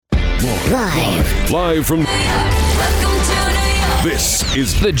Live from... This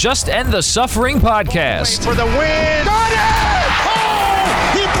is the Just End the Suffering podcast. For the win. Got it! Oh!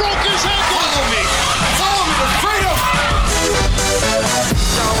 He broke his ankle. Follow me to freedom.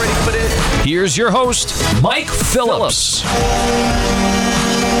 Y'all ready for this? Here's your host, Mike Phillips.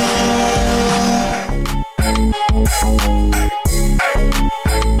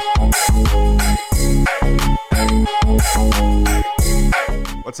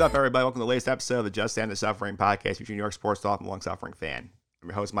 What's up, everybody? Welcome to the latest episode of the Just End the Suffering podcast featuring New York sports talk and one suffering fan. I'm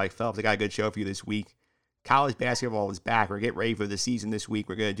your host, Mike Phelps. I got a good show for you this week. College basketball is back. We're getting ready for the season this week.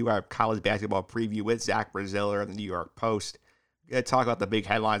 We're going to do our college basketball preview with Zach Braziller of the New York Post. We're going to talk about the big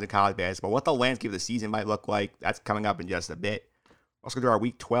headlines of college basketball, what the landscape of the season might look like. That's coming up in just a bit. We're also going to do our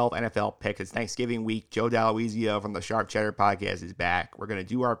Week 12 NFL picks. It's Thanksgiving week. Joe D'Aloisio from the Sharp Cheddar podcast is back. We're going to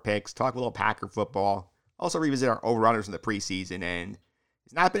do our picks, talk a little Packer football, also revisit our overrunners from the preseason, and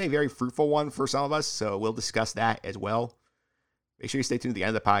it's not been a very fruitful one for some of us, so we'll discuss that as well. Make sure you stay tuned to the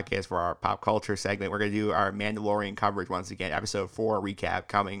end of the podcast for our pop culture segment. We're going to do our Mandalorian coverage once again. Episode 4 recap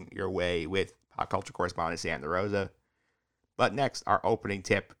coming your way with pop culture correspondent Sam DeRosa. But next, our opening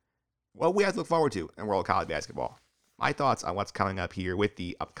tip. What we have to look forward to in world college basketball. My thoughts on what's coming up here with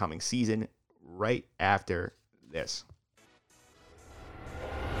the upcoming season right after this.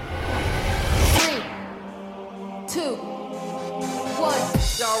 3, 2, 1.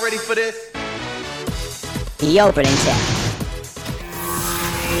 Y'all ready for this? The opening tip.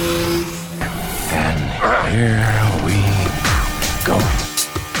 And here we go.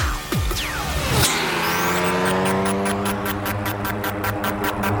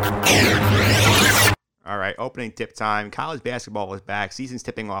 All right, opening tip time. College basketball is back. Season's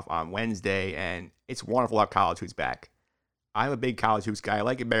tipping off on Wednesday, and it's wonderful to have college hoops back. I'm a big college hoops guy. I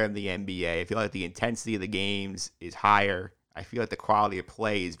like it better than the NBA. I feel like the intensity of the games is higher. I feel like the quality of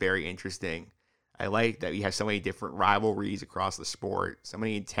play is very interesting. I like that we have so many different rivalries across the sport, so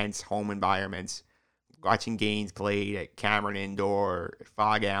many intense home environments. Watching games played at Cameron Indoor, at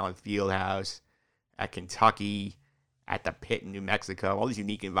Fog Allen Fieldhouse, at Kentucky, at the Pit in New Mexico, all these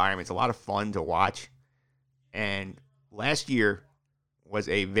unique environments, a lot of fun to watch. And last year was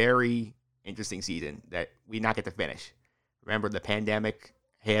a very interesting season that we did not get to finish. Remember, the pandemic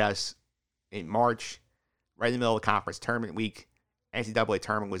hit us in March, right in the middle of the conference tournament week. NCAA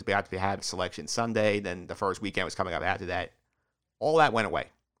tournament was about to have selection Sunday. Then the first weekend was coming up after that. All that went away.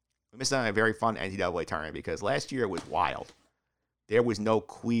 We missed out on a very fun NCAA tournament because last year it was wild. There was no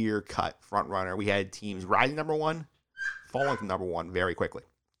clear-cut front runner. We had teams rising number one, falling from number one very quickly.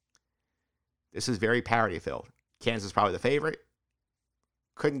 This is very parity-filled. Kansas is probably the favorite.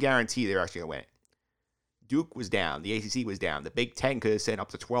 Couldn't guarantee they were actually going to win it. Duke was down. The ACC was down. The Big Ten could have sent up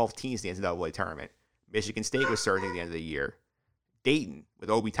to 12 teams to the NCAA tournament. Michigan State was surging at the end of the year. Dayton, with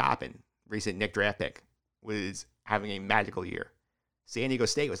Obi Toppin, recent Knick draft pick, was having a magical year. San Diego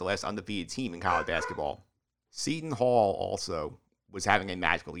State was the last undefeated team in college basketball. Seton Hall also was having a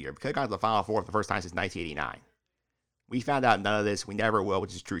magical year. We could have gone to the Final Four for the first time since 1989. We found out none of this. We never will,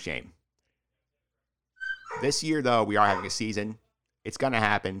 which is a true shame. This year, though, we are having a season. It's going to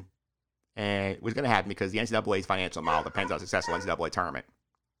happen. And it was going to happen because the NCAA's financial model depends on a successful NCAA tournament.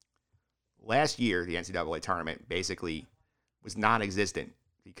 Last year, the NCAA tournament basically was non-existent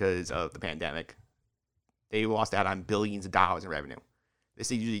because of the pandemic. They lost out on billions of dollars in revenue.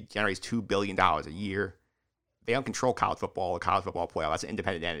 This usually generates $2 billion a year. They don't control college football or college football playoff. That's an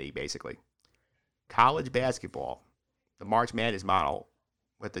independent entity, basically. College basketball, the March Madness model,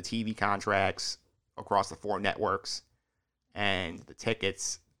 with the TV contracts across the 4 networks and the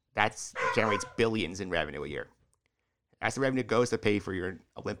tickets, that generates billions in revenue a year. That's the revenue that goes to pay for your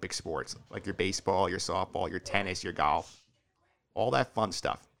Olympic sports, like your baseball, your softball, your tennis, your golf, all that fun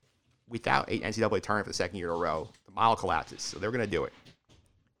stuff. Without an NCAA tournament for the second year in a row, the model collapses, so they're going to do it.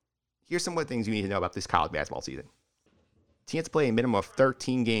 Here's some of the things you need to know about this college basketball season. Teams play a minimum of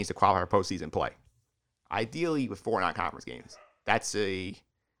 13 games to qualify for postseason play. Ideally with 4 non-conference games. That's a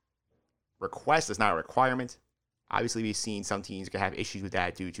request. It's not a requirement. Obviously, we've seen some teams can have issues with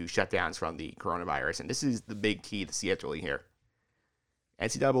that due to shutdowns from the coronavirus, and this is the big key to scheduling here.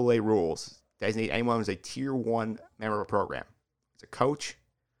 NCAA rules designate anyone as a Tier 1 member of a program. It's a coach,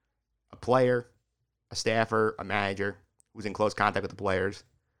 a player, a staffer, a manager who's in close contact with the players.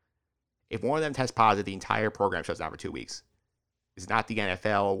 If one of them tests positive, the entire program shuts down for 2 weeks. It's not the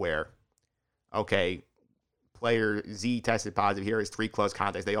NFL where, okay, player Z tested positive. Here is 3 close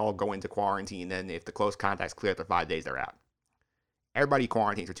contacts. They all go into quarantine. Then if the close contacts clear after 5 days, they're out. Everybody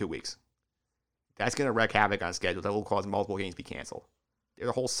quarantines for 2 weeks. That's going to wreak havoc on schedules. That will cause multiple games to be canceled. There's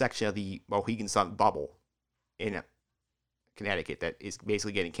a whole section of the Mohegan Sun bubble in Connecticut that is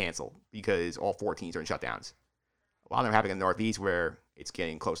basically getting canceled because all 4 teams are in shutdowns. A lot of them are happening in the Northeast where it's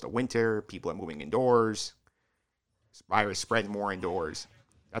getting close to winter. People are moving indoors. Virus spreads more indoors.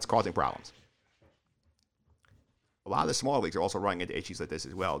 That's causing problems. A lot of the smaller leagues are also running into issues like this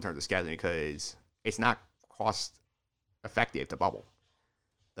as well in terms of scheduling because it's not cost effective to bubble.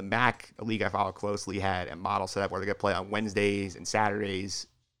 The MAC, a league I follow closely, had a model set up where they're going to play on Wednesdays and Saturdays,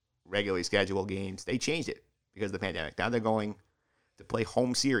 regularly scheduled games. They changed it because of the pandemic. Now they're going to play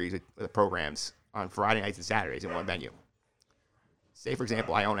home series with the programs on Friday nights and Saturdays in one venue. Say, for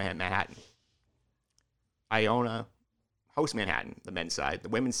example, Iona had Manhattan. Iona hosts Manhattan, the men's side. The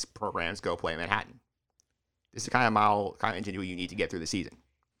women's programs go play Manhattan. This is the kind of model, kind of ingenuity you need to get through the season.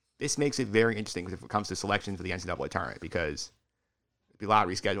 This makes it very interesting if it comes to selection for the NCAA tournament because there'll be a lot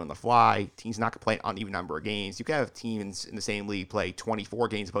of rescheduling on the fly. Teams not going to play an uneven number of games. You could have teams in the same league play 24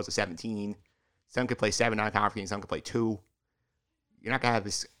 games opposed to 17. Some could play 7 non-conference games. Some could play 2. You're not going to have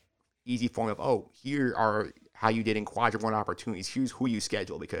this easy formula of, here are how you did in quadrant 1 opportunities. Here's who you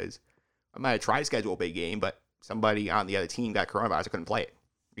schedule because I might have tried to schedule a big game, but somebody on the other team got coronavirus. I couldn't play it.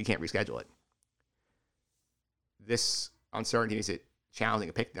 You can't reschedule it. This uncertainty makes it challenging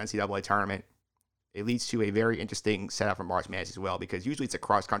to pick the NCAA tournament. It leads to a very interesting setup for March Madness as well because usually it's a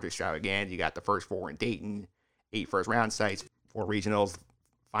cross-country extravaganza. You got the first 4 in Dayton, 8 first-round sites, 4 regionals,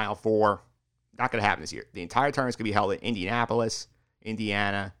 Final 4. Not going to happen this year. The entire tournament's going to be held in Indianapolis,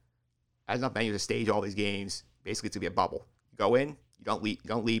 Indiana. Has enough venues to stage all these games. Basically, it's going to be a bubble. You go in, you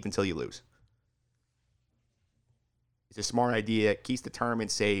don't leave until you lose. It's a smart idea. Keeps the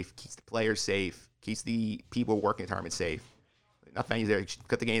tournament safe, keeps the players safe, keeps the people working the tournament safe. Enough venues there.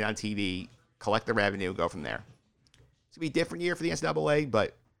 Put the game on TV, collect the revenue, go from there. It's going to be a different year for the NCAA,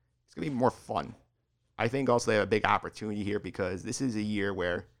 but it's going to be more fun. I think also they have a big opportunity here because this is a year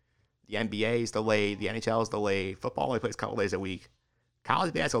where the NBA is delayed, the NHL is delayed, football only plays a couple days a week.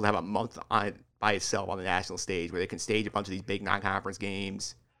 College basketball will have a month on by itself on the national stage where they can stage a bunch of these big non-conference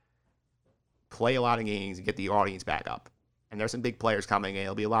games, play a lot of games, and get the audience back up. And there's some big players coming in.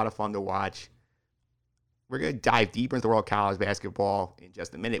 It'll be a lot of fun to watch. We're going to dive deeper into the world of college basketball in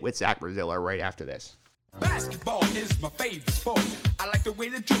just a minute with Zach Braziller right after this. Basketball is my favorite sport. I like the way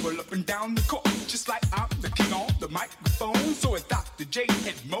they dribble up and down the court. Just like I'm the king on the microphone. So it's Dr. J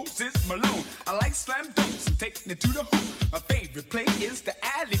and Moses Malone. I like slam dunks and taking it to the hoop. My favorite play is the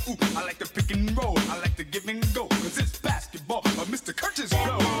alley-oop. I like the pick and roll. I like the give and go. Cause it's basketball of Mr. Curtis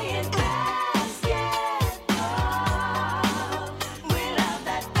Blow.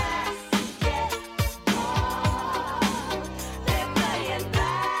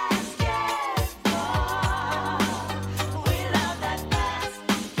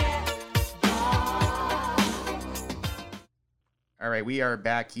 All right, we are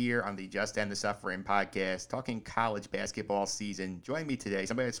back here on the Just End the Suffering podcast, talking college basketball season. Joining me today,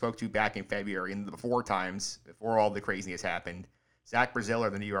 somebody I spoke to back in February, in the before times, before all the craziness happened. Zach Braziller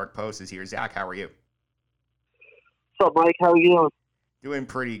of the New York Post is here. Zach, how are you? What's up, Mike? How are you doing? Doing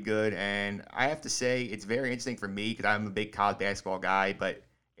pretty good, and I have to say it's very interesting for me because I'm a big college basketball guy, but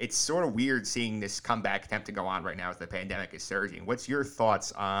it's sort of weird seeing this comeback attempt to go on right now as the pandemic is surging. What's your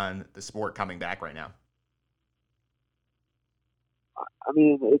thoughts on the sport coming back right now? I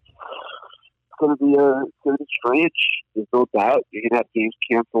mean, it's going to be strange. There's no doubt. You're going to have games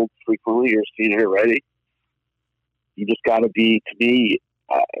canceled frequently. You're seeing it already. You just got to be, to me,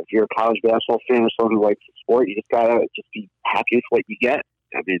 if you're a college basketball fan or someone who likes the sport, you just got to just be happy with what you get.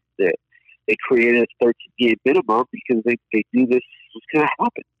 I mean, they created a 13-game minimum because they knew this was going to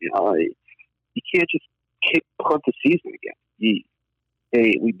happen. You know, you can't just punt the season again.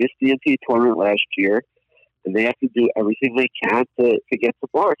 We missed the NCAA tournament last year. And they have to do everything they can to get to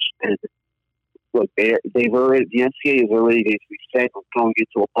March. And look, they've already, the NCAA has already basically said we're going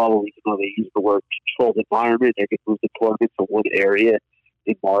into a bubble, even though they use the word controlled environment. They could move the tournament to one area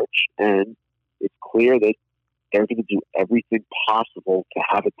in March, and it's clear that they're going to do everything possible to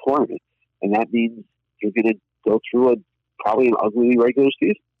have a tournament. And that means you're going to go through probably an ugly regular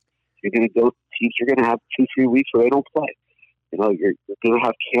season. You're going to go, teams are going to have 2-3 weeks where they don't play. You know, you're going to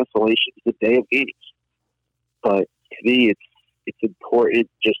have cancellations the day of games. But to me, it's important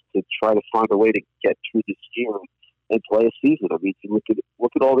just to try to find a way to get through this year and play a season. I mean, you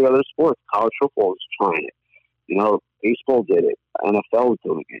look at all the other sports. College football is trying it. You know, baseball did it. NFL is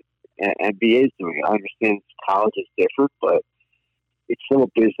doing it. NBA is doing it. I understand college is different, but it's still a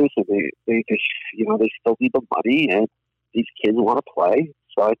business, and they still need the money, and these kids want to play.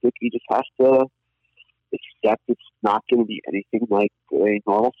 So I think he just has to accept it's not going to be anything like a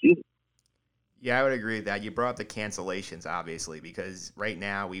normal season. Yeah, I would agree with that. You brought up the cancellations, obviously, because right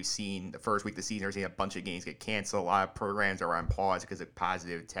now we've seen the first week of the season, we're seeing a bunch of games get canceled. A lot of programs are on pause because of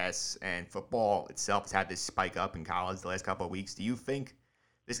positive tests, and football itself has had this spike up in college the last couple of weeks. Do you think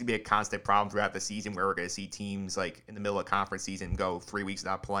this could be a constant problem throughout the season where we're going to see teams like in the middle of conference season go 3 weeks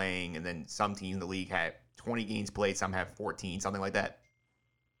without playing, and then some teams in the league have 20 games played, some have 14, something like that?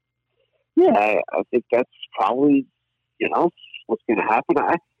 Yeah, I think that's probably, what's going to happen.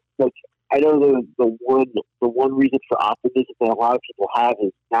 I know the one reason for optimism that a lot of people have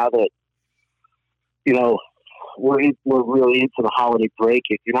is now that we're really into the holiday break,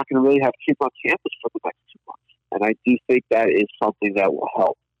 and you're not going to really have kids on campus for the next 2 months, and I do think that is something that will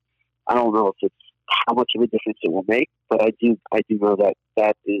help. I don't know if it's how much of a difference it will make, but I do know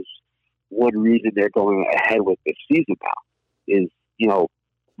that is one reason they're going ahead with this season now. Is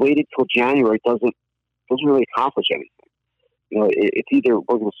waiting till January doesn't really accomplish anything. It's either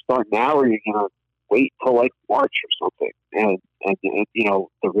we're going to start now or you're going to wait till like March or something. And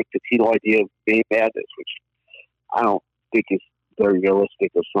the Rick Pitino idea of May Madness, which I don't think is very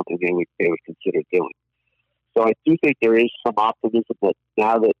realistic or something they would consider doing. So I do think there is some optimism that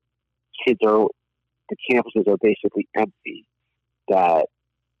now that the campuses are basically empty, that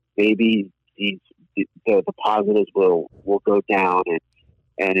maybe the positives will go down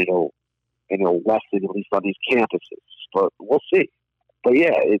and it'll lessen, at least on these campuses. But we'll see. But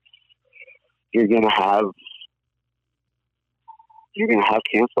yeah, you're gonna have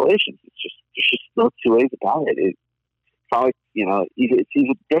cancellations. There's just no two ways about it. It's probably it's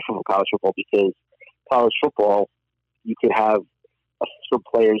even different from college football, because college football you could have some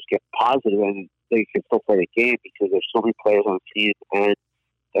players get positive and they can still play the game because there's so many players on the team and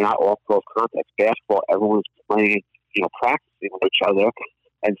they're not all close contacts. Basketball, everyone's playing, practicing with each other.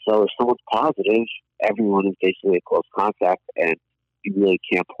 And so if someone's positive, everyone is basically a close contact and you really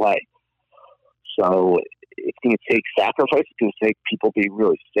can't play. So it's going to take sacrifice. It's going to take people being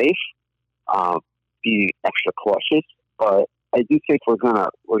really safe, being extra cautious. But I do think we're gonna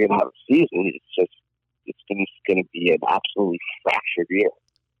have a season. It's going to be an absolutely fractured year.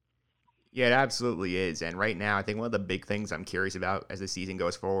 Yeah, it absolutely is. And right now, I think one of the big things I'm curious about as the season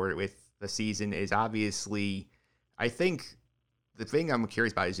goes forward with the season is obviously, I think the thing I'm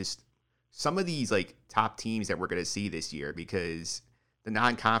curious about is just some of these like top teams that we're going to see this year, because the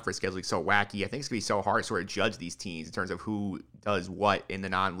non-conference schedule is so wacky. I think it's going to be so hard to sort of judge these teams in terms of who does what in the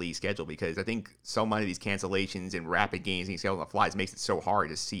non-league schedule, because I think so many of these cancellations and rapid games and schedule on the flies makes it so hard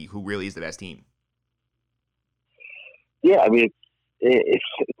to see who really is the best team. Yeah, I mean, it's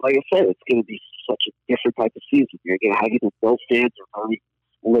like I said, it's going to be such a different type of season. You're going to have either no fans or very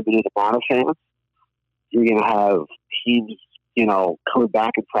limited amount of fans. You're going to have teams, coming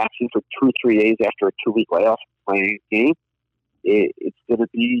back and practicing for 2 or 3 days after a 2-week layoff playing a game. It's going to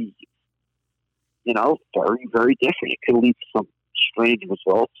be, very, very different. It could lead to some strange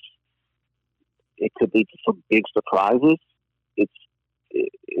results. It could lead to some big surprises. It's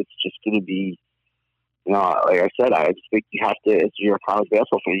just going to be, like I said, I just think you have to, as you're a college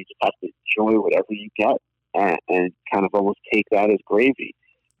basketball fan, you just have to enjoy whatever you get and kind of almost take that as gravy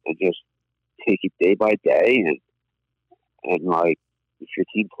and just take it day by day. And like, if your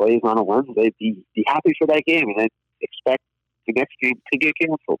team plays on a Wednesday, be happy for that game and then expect the next game to get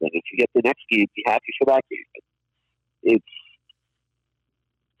canceled. And if you get the next game, be happy for that game.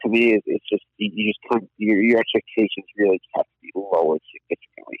 To me, it's just, you just kind of, your expectations really have to be lowered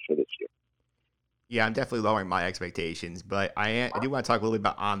significantly for this year. Yeah, I'm definitely lowering my expectations, but I do want to talk a little bit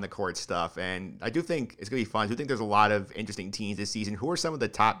about on-the-court stuff, and I do think it's going to be fun. I do think there's a lot of interesting teams this season. Who are some of the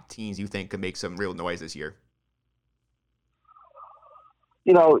top teams you think could make some real noise this year?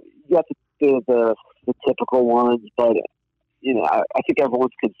 You got the typical ones, but, I think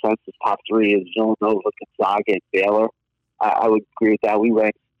everyone's consensus top 3 is Villanova, Gonzaga, and Baylor. I would agree with that. We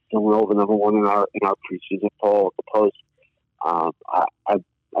ranked Villanova number 1 in our preseason poll at the Post. I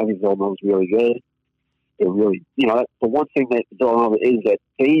think Villanova's really good. They're really, the one thing that Villanova is that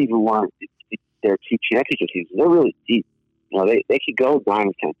they even weren't their 2 championship teams. They're really deep. They could go 9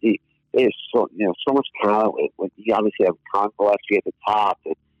 or 10 deep. They have so much talent. You obviously have Gillespie at the top,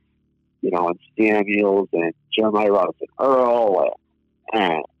 and and Samuels and Jeremiah Robinson Earl,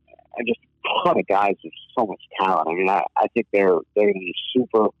 and just a ton of guys with so much talent. I mean, I think they're going to be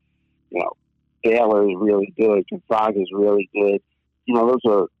super. Baylor is really good. Gonzaga is really good. Those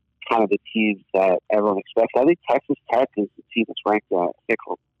are kind of the teams that everyone expects. I think Texas Tech is the team that's ranked, I think,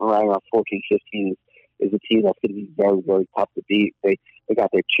 right around 14, 15 is a team that's going to be very, very tough to beat. They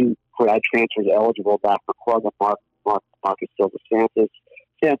got their 2 grad transfers eligible back for Club, Marcus Silva Santos.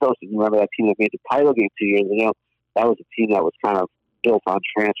 Santos, if you remember that team that made the title game 2 years ago, that was a team that was kind of built on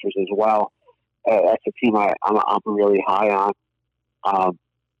transfers as well. That's a team I'm really high on.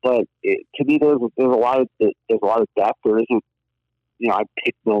 But to me, there's a lot of depth. There isn't, I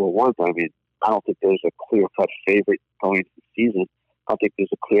picked number one. I mean, I don't think there's a clear cut favorite going into the season. I don't think there's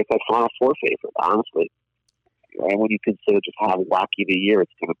a clear cut Final Four favorite, honestly. And when you consider just how wacky the year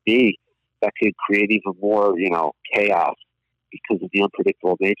it's going to be, that could create even more, chaos because of the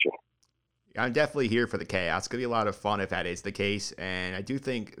unpredictable nature. I'm definitely here for the chaos. It's going to be a lot of fun if that is the case. And I do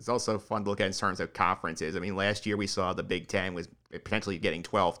think it's also fun to look at in terms of conferences. I mean, last year we saw the Big Ten was potentially getting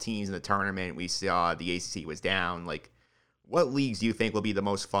 12 teams in the tournament. We saw the ACC was down. Like, what leagues do you think will be the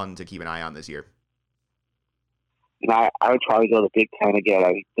most fun to keep an eye on this year? I would probably go to the Big Ten again.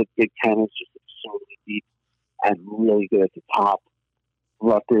 I think the Big Ten is just absurdly deep and really good at the top.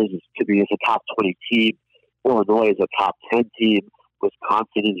 Rutgers to me is a top 20 team. Illinois is a top 10 team.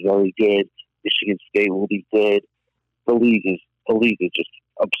 Wisconsin is very good. Michigan State will be good. The league is just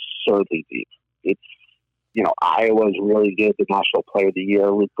absurdly deep. It's Iowa's really good. The National Player of the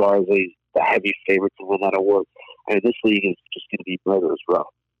Year, Luke Garza, the heavy favorite to win that award. And this league is just going to be murderous rough.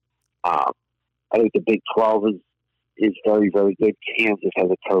 I think the Big 12 is very, very good. Kansas has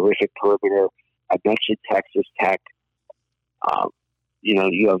a terrific perimeter. I mentioned Texas Tech.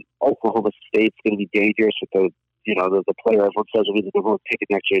 You have Oklahoma State's going to be dangerous with the player everyone says will be the number one pick in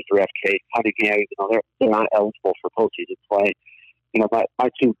next year's draft, Cade Cunningham. They're not eligible for postseason play. My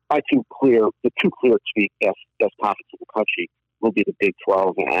two clear to me best conference in the country will be the Big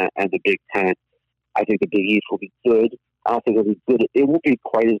 12 and the Big 10. I think the Big East will be good. I don't think it'll be good. It won't be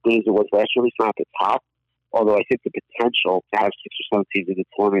quite as good as it was last year. It's not at the top, although I think the potential to have 6 or 7 teams in the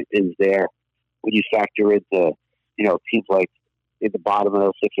tournament is there. When you factor in the teams like in the bottom of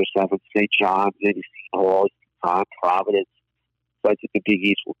those 6 or 7, St. John's, maybe Seton Hall, Providence. So I think the Big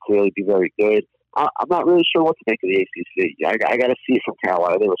East will clearly be very good. I'm not really sure what to make of the ACC. I got to see it from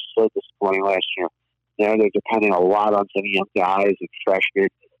Carolina. They were so disappointing last year. They're depending a lot on some young guys and freshmen.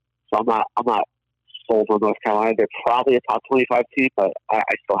 So I'm not sold on North Carolina. They're probably a top 25 team, but I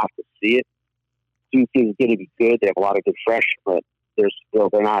still have to see it. Duke is going to be good. They have a lot of good freshmen, but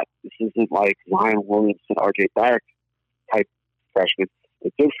they're not. This isn't like Zion Williamson, R.J. Barrett type freshmen.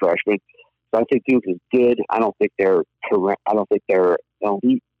 They're good freshmen. So I think Duke is good. I don't think they're an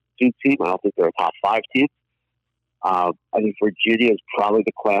elite Duke team. I don't think they're a top 5 team. I think Virginia is probably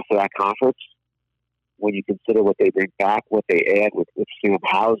the class of that conference. When you consider what they bring back, what they add with Sam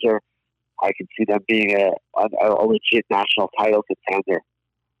Hauser, I can see them being a legit national title contender.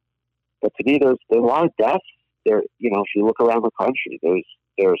 But to me, there's a lot of depth there. If you look around the country,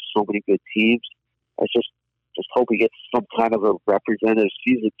 there are so many good teams. I just hope we get some kind of a representative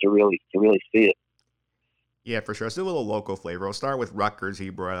season to really see it. Yeah, for sure. It's a little local flavor. We'll start with Rutgers, who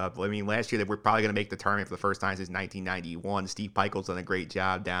you brought up. I mean, last year they were probably going to make the tournament for the first time since 1991. Steve Peichel's done a great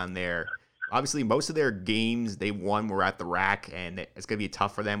job down there. Obviously, most of their games they won were at the RAC, and it's going to be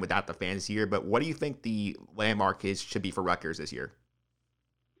tough for them without the fans here. But what do you think the landmark should be for Rutgers this year?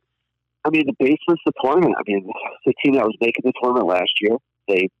 I mean, the base was the tournament. I mean, the team that was making the tournament last year,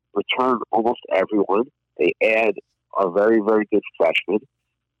 they returned almost everyone. They add a very, very good freshman.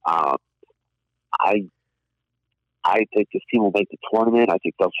 I think this team will make the tournament. I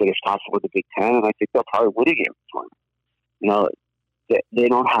think they'll finish top 4 in the Big Ten, and I think they'll probably win a game in the tournament. They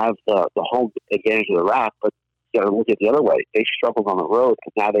don't have the home advantage of the RAC, but you got to look at the other way. They struggled on the road,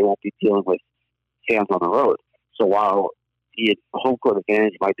 and now they won't be dealing with fans on the road. So while the home court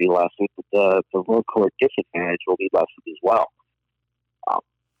advantage might be lessened, the road court disadvantage will be lessened as well.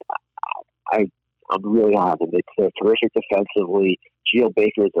 I'm really on them. They're terrific defensively. Geo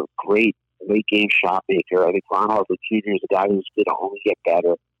Baker is a great late game shot maker. I think Ron Harper Jr. is a guy who's going to only get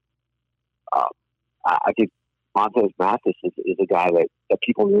better. I think Montez Mathis is a guy that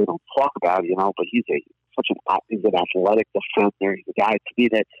people really don't talk about, but he's an athletic defender. He's a guy to me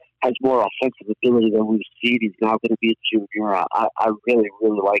that has more offensive ability than we've seen. He's now going to be a junior. I really,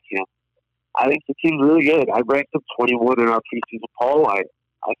 really like him. I think the team's really good. I ranked them 21 in our preseason poll. I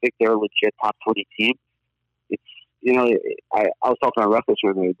think they're a legit top 20 team. It's I was talking to Rutgers the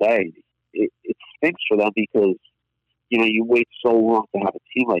other day. It stinks for them because you wait so long to have a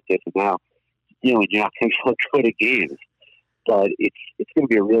team like this, and now you're not going to look good at games. But it's going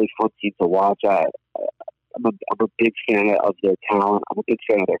to be a really fun team to watch. I'm a big fan of their talent. I'm a big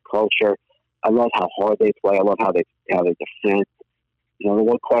fan of their culture. I love how hard they play. I love how they defend. The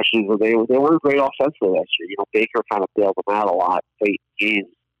one question is they weren't great offensively last year. Baker kind of bailed them out a lot late games.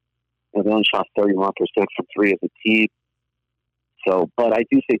 They only shot 31% from 3 as a team. So, but I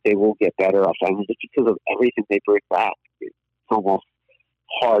do think they will get better offensively just because of everything they bring back. It's almost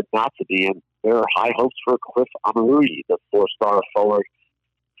hard not to be. And there are high hopes for Cliff Omoruyi, the 4-star forward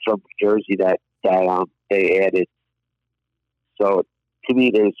from Jersey that that they added. So to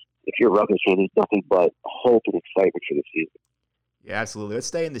me, if you're a Rutgers fan, there's nothing but hope and excitement for the season. Yeah, absolutely. Let's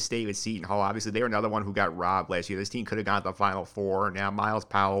stay in the state with Seton Hall. Obviously, they were another one who got robbed last year. This team could have gone to the Final Four. Now, Miles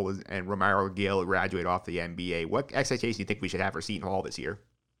Powell and Romero Gill graduate off the NBA. What expectations do you think we should have for Seton Hall this year?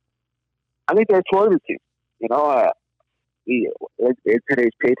 I think they're a tournament team. In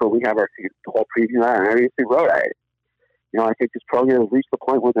today's paper, we have our Seton Hall preview on everything wrote. I think this program has reached the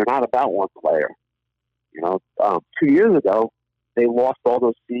point where they're not about one player. 2 years ago, they lost all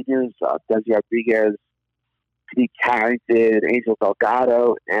those seniors, Desi Rodriguez, Pete Carrington, Angel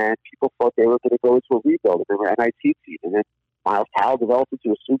Delgado, and people thought they were going to go into a rebuild. They were NIT team. And then Miles Powell developed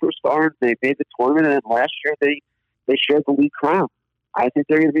into a superstar, and they made the tournament, and then last year they shared the league crown. I think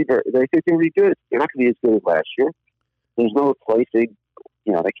they're going to be good. They're not going to be as good as last year. There's no replacing,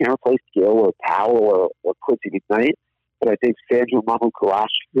 they can't replace Gill or Powell or Quincy McKnight. But I think Sandro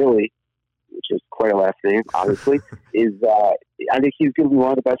Mamukelashvili, which is quite a last name, obviously, I think he's going to be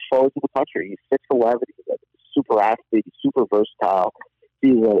one of the best forwards in the country. He's 6'11". He's a super athlete. He's super versatile.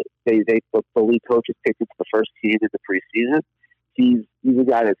 The league coaches picked him to the first team in the preseason. He's a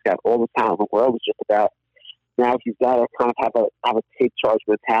guy that's got all the talent in the world. It's just about now he's got to kind of have a take charge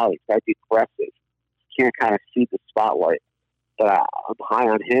mentality. He's got to be aggressive. He can't kind of see the spotlight. But I'm high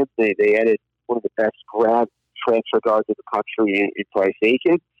on him. They added one of the best grab transfer guards in the country in Bryce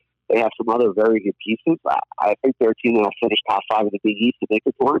Aiken. They have some other very good pieces. I think they're a team that will finish top 5 in the Big East to make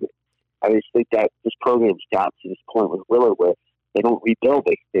the tournament. I just think that this program's got to this point with Willard where they don't rebuild,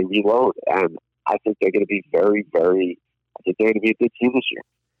 they reload. And I think they're going to be they're going to be a good team this year.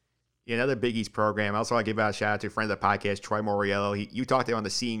 Yeah, another Big East program. I also want to give out a shout out to a friend of the podcast, Troy Moriello. You talked to him on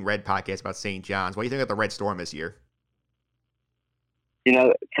the Seeing Red podcast about St. John's. What do you think of the Red Storm this year?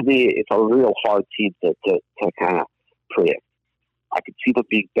 To me, it's a real hard team to kind of predict. I could see them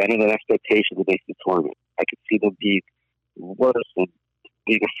being better than expectations to make the tournament. I could see them being worse than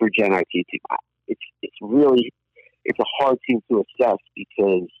being a free-gen IT team. It's a hard team to assess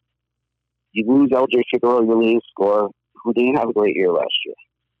because you lose LJ Figueroa, your leading scorer, who didn't have a great year last year.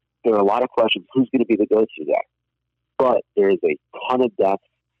 There are a lot of questions. Who's going to be the go-to guy? But there is a ton of depth.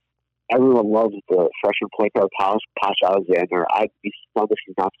 Everyone loves the freshman point guard, Posh Alexander. I'd be stunned if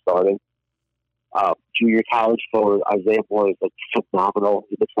he's not starting. Junior college forward Isaiah Moore is phenomenal.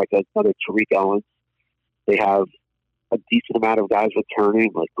 He looks like another Tariq Owens. They have a decent amount of guys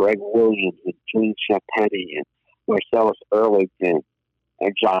returning, like Greg Williams and Julian Champagny and Marcellus Erlington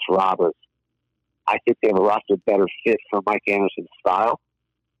and Josh Roberts. I think they have a roster better fit for Mike Anderson's style.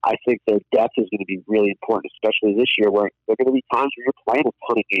 I think their depth is going to be really important, especially this year where there are going to be times where you're playing a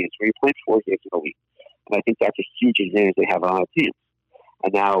ton of games, where you're playing 4 games in a week. And I think that's a huge advantage they have on our team.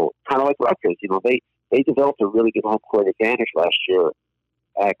 And now, kind of like Rutgers, they developed a really good home court advantage last year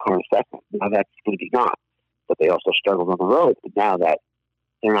at Cornerstone. Now that's going to be gone. But they also struggled on the road. And now that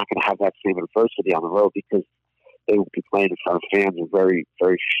they're not going to have that same adversity on the road because they will be playing in front of fans and very,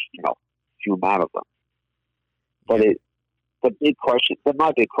 very, few amount of them. But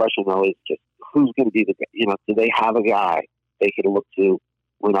my big question though is just who's going to be do they have a guy they can look to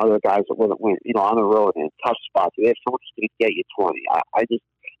when other guys are on the road in tough spots? Do they have someone who's going to get you 20?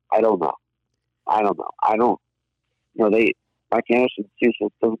 I don't know. Mike Anderson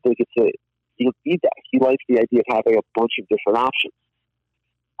doesn't think he don't need that. He likes the idea of having a bunch of different options.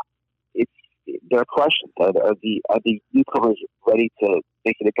 There are questions. Are the newcomers ready to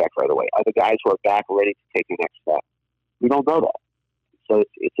make an impact right away? Are the guys who are back ready to take the next step? We don't know that. So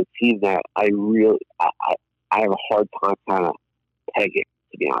it's a team that I have a hard time kind of pegging,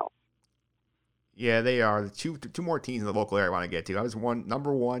 to be honest. Yeah, they are. Two more teams in the local area I want to get to. I was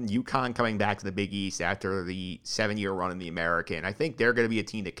number one, UConn coming back to the Big East after the 7-year run in the American. I think they're going to be a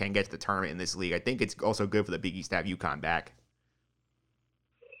team that can get to the tournament in this league. I think it's also good for the Big East to have UConn back.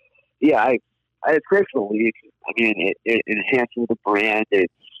 Yeah, it's great for the league. I mean, it enhances the brand.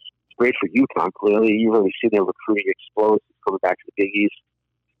 It's great for UConn, clearly. You've really seen their recruiting explode since coming back to the Big East.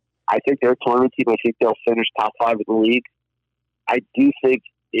 I think they're a tournament team. I think they'll finish top 5 in the league. I do think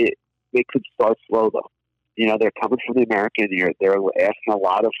they could start slow, though. They're coming from the American. They're asking a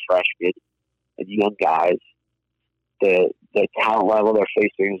lot of freshmen and young guys. The talent level they're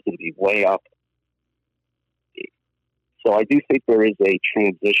facing is going to be way up. So I do think there is a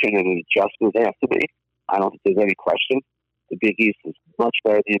transition and an adjustment they have to make. I don't think there's any question. The Big East is much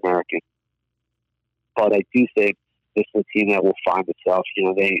better than the American. But I do think this is a team that will find itself.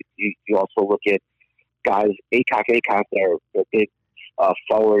 You also look at guys, Aycock, their big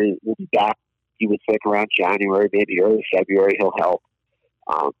forward, will be back, you would think, around January, maybe early February. He'll help.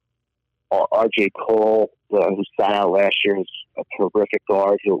 R.J. Cole, who sat out last year, is a terrific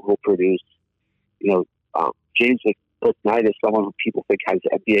guard. He'll produce. James McKnight is someone who people think has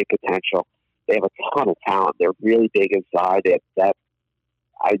NBA potential. They have a ton of talent. They're really big inside. They have depth.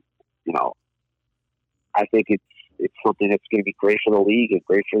 I think it's something that's going to be great for the league and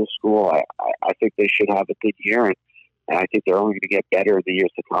great for the school. I think they should have a good year, and I think they're only going to get better in the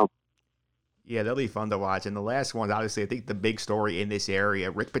years to come. Yeah, they'll be fun to watch. And the last one, obviously, I think the big story in this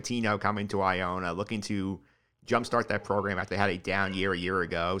area, Rick Pitino coming to Iona, looking to jumpstart that program after they had a down year a year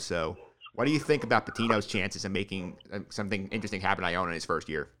ago. So what do you think about Pitino's chances of making something interesting happen at Iona in his first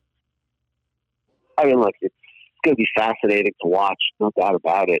year? I mean, look, it's going to be fascinating to watch, no doubt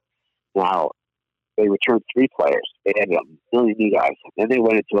about it. Now, they returned 3 players. They had 1 million new guys. And then they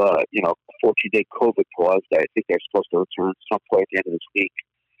went into a 14-day COVID pause that I think they're supposed to return some point at the end of this week.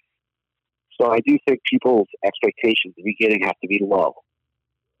 So I do think people's expectations at the beginning have to be low.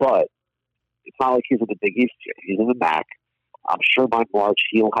 But it's not like he's in the Big East yet. He's in the MAC. I'm sure by March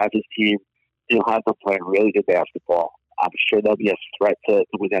he'll have his team. He'll have them playing really good basketball. I'm sure they'll be a threat to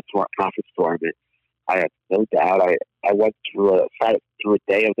win that conference tournament. I have no doubt. I went through a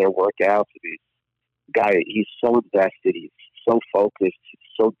day of their workouts. He's so invested. He's so focused.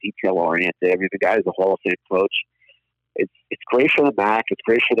 He's so detail-oriented. I mean, the guy is a Hall of Fame coach. It's great for the MAC. It's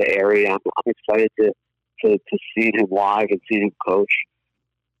great for the area. I'm excited to see him live and see him coach.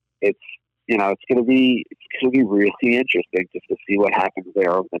 It's going to be really interesting just to see what happens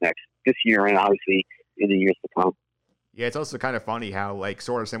there over this year and obviously in the years to come. Yeah, it's also kind of funny how,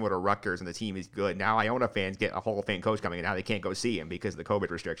 sort of similar to Rutgers and the team is good. Now Iona fans get a Hall of Fame coach coming in. Now they can't go see him because of the COVID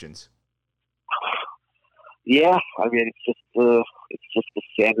restrictions. Yeah, I mean, it's just the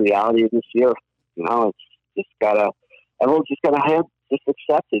sad reality of this year. It's just everyone's just gotta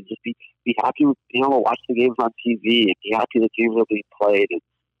accept it. Just be happy with watch the games on TV and be happy the games are being played and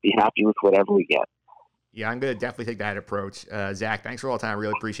be happy with whatever we get. Yeah, I'm going to definitely take that approach. Zach, thanks for all the time. I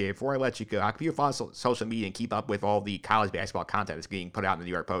really appreciate it. Before I let you go, how can you follow social media and keep up with all the college basketball content that's being put out in the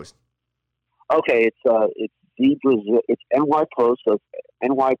New York Post? Okay, it's the Brazil. It's NY Post. So it's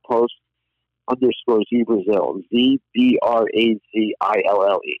NY Post _Z Brazil. ZBRAZILLE.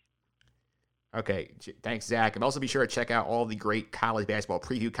 Okay, thanks, Zach. And also be sure to check out all the great college basketball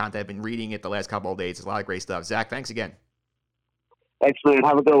preview content. I've been reading it the last couple of days. There's a lot of great stuff. Zach, thanks again. Thanks, man.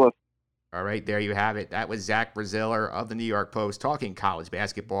 Have a good one. All right, there you have it. That was Zach Braziller of the New York Post talking college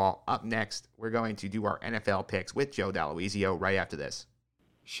basketball. Up next, we're going to do our NFL picks with Joe Dall'Oisio right after this.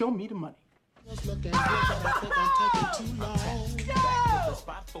 Show me the money.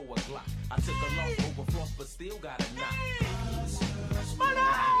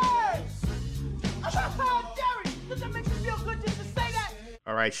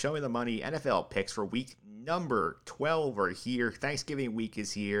 All right, show me the money. NFL picks for week number 12 are here. Thanksgiving week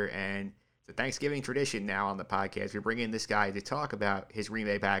is here, and it's a Thanksgiving tradition now on the podcast. We're bringing this guy to talk about his Green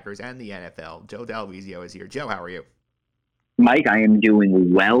Bay Packers and the NFL. Joe Dall'Oisio is here. Joe, how are you? Mike, I am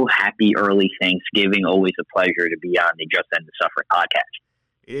doing well. Happy early Thanksgiving. Always a pleasure to be on the Just End the Suffering podcast.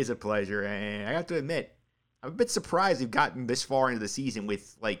 It is a pleasure, and I have to admit, I'm a bit surprised we've gotten this far into the season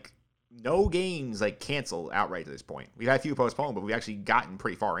with, no games, canceled outright to this point. We've had a few postponed, but we've actually gotten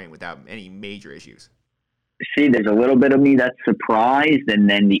pretty far in without any major issues. See, there's a little bit of me that's surprised, and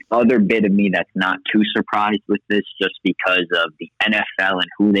then the other bit of me that's not too surprised with this just because of the NFL and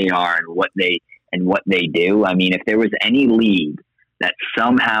who they are and what they do. I mean, if there was any league that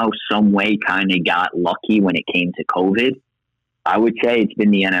somehow, some way kind of got lucky when it came to COVID, I would say it's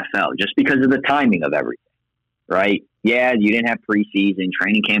been the NFL just because of the timing of everything, right? Yeah, you didn't have preseason.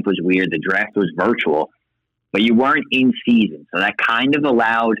 Training camp was weird. The draft was virtual, but you weren't in season. So that kind of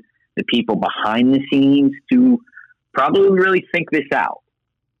allowed the people behind the scenes to probably really think this out,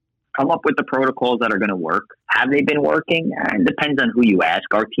 come up with the protocols that are going to work. Have they been working? It depends on who you ask.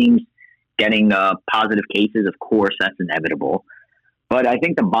 Our team's getting positive cases. Of course, that's inevitable. But I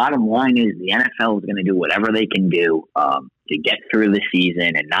think the bottom line is the NFL is going to do whatever they can do to get through the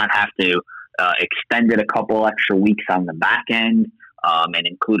season and not have to extend it a couple extra weeks on the back end and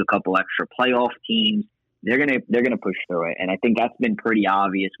include a couple extra playoff teams. They're gonna push through it, and I think that's been pretty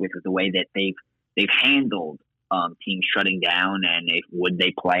obvious with the way that they've handled teams shutting down. And would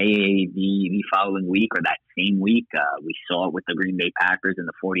they play the following week or that same week? We saw it with the Green Bay Packers and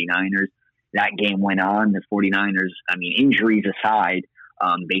the 49ers. That game went on. The 49ers, I mean, injuries aside,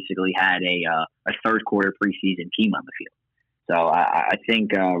 basically had a third quarter preseason team on the field. So I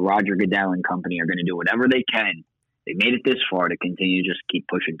think Roger Goodell and company are going to do whatever they can. They made it this far to continue to just keep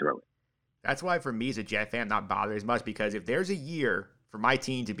pushing through it. That's why, for me as a Jet fan, I'm not bothered as much, because if there's a year for my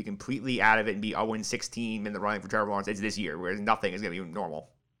team to be completely out of it and be 0-16 in the running for Trevor Lawrence, it's this year, where nothing is going to be normal.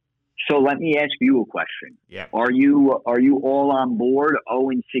 So let me ask you a question. Yeah. Are you all on board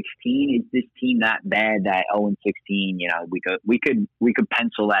 0-16? Is this team that bad that 0-16, we could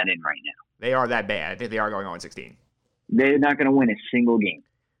pencil that in right now? They are that bad. I think they are going 0-16. They're not going to win a single game.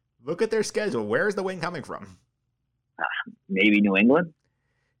 Look at their schedule. Where is the win coming from? Maybe New England?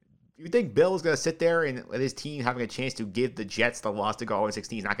 You think Bill is going to sit there and with his team having a chance to give the Jets the loss to go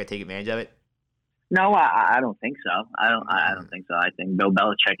 0-16? He's not going to take advantage of it? No, I don't think so. I don't think so. I think Bill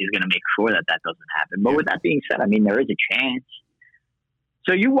Belichick is going to make sure that doesn't happen. But with that being said, I mean, there is a chance.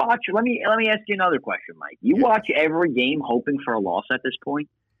 So you watch. Let me ask you another question, Mike. You watch every game hoping for a loss at this point?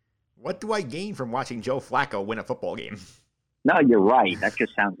 What do I gain from watching Joe Flacco win a football game? No, you're right. That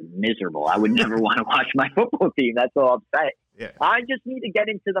just sounds miserable. I would never want to watch my football team. That's all I'm saying. Yeah. I just need to get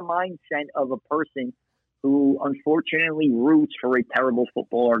into the mindset of a person who unfortunately roots for a terrible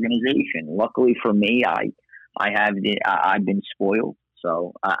football organization. Luckily for me, I've been spoiled,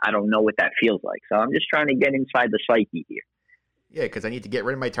 so I don't know what that feels like. So I'm just trying to get inside the psyche here. Yeah, because I need to get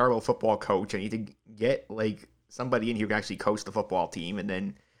rid of my terrible football coach. I need to get somebody in here who can actually coach the football team, and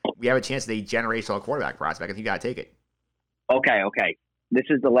then we have a chance at a generational quarterback prospect, and you got to take it. Okay. This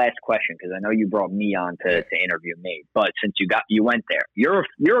is the last question because I know you brought me on to interview me, but since you went there,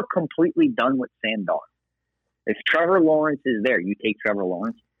 you're completely done with Sam Darnold. If Trevor Lawrence is there, you take Trevor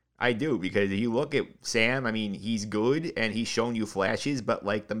Lawrence? I do, because if you look at Sam, I mean, he's good and he's shown you flashes, but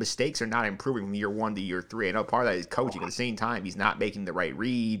the mistakes are not improving from year 1 to year 3. I know part of that is coaching. At the same time, he's not making the right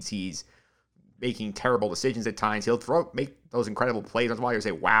reads. He's making terrible decisions at times. He'll make those incredible plays. That's why you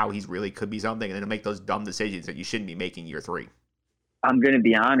say, wow, he's really could be something, and then he'll make those dumb decisions that you shouldn't be making year 3. I'm going to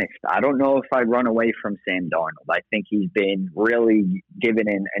be honest. I don't know if I run away from Sam Darnold. I think he's been really given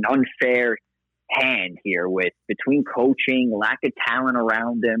an unfair hand here with between coaching, lack of talent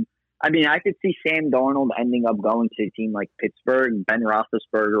around him. I mean, I could see Sam Darnold ending up going to a team like Pittsburgh. Ben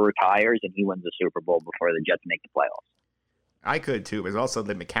Roethlisberger retires and he wins the Super Bowl before the Jets make the playoffs. I could too. There's also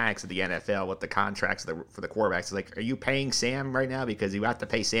the mechanics of the NFL with the contracts for the quarterbacks. It's are you paying Sam right now? Because you have to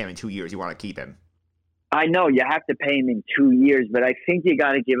pay Sam in 2 years. You want to keep him. I know you have to pay him in 2 years, but I think you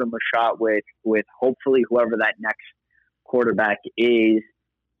got to give him a shot with hopefully whoever that next quarterback is.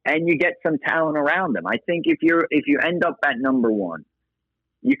 And you get some talent around him. I think if you end up at number 1,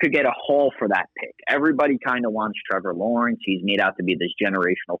 you could get a haul for that pick. Everybody kind of wants Trevor Lawrence. He's made out to be this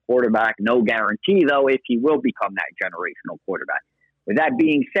generational quarterback. No guarantee, though, if he will become that generational quarterback. With that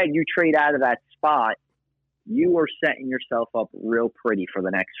being said, you trade out of that spot, you are setting yourself up real pretty for the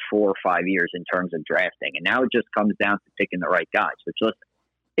next 4 or 5 years in terms of drafting. And now it just comes down to picking the right guys, which, listen,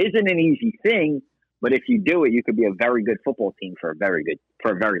 isn't an easy thing. But if you do it, you could be a very good football team for a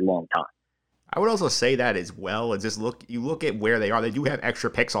very long time. I would also say that as well. Is just you look at where they are. They do have extra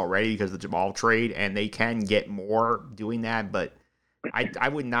picks already because of the Jamal trade, and they can get more doing that. But I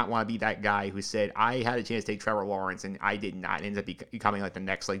would not want to be that guy who said I had a chance to take Trevor Lawrence and I did not. It ends up becoming the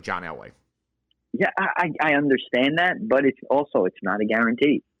next John Elway. Yeah, I understand that, but it's not a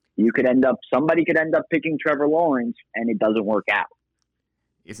guarantee. Somebody could end up picking Trevor Lawrence and it doesn't work out.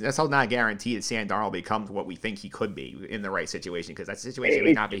 That's all not guaranteed that Sam Darnold becomes what we think he could be in the right situation, because that situation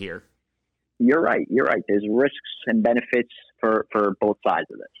may not be here. You're right. There's risks and benefits for both sides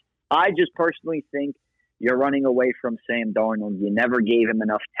of this. I just personally think you're running away from Sam Darnold. You never gave him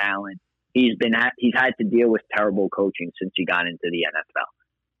enough talent. He's had to deal with terrible coaching since he got into the NFL.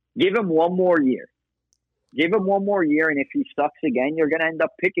 Give him one more year. And if he sucks again, you're going to end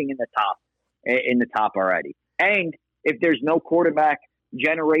up picking in the top already. And if there's no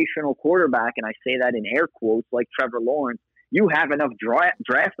generational quarterback, and I say that in air quotes, like Trevor Lawrence, you have enough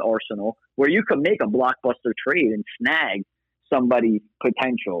draft arsenal where you could make a blockbuster trade and snag somebody's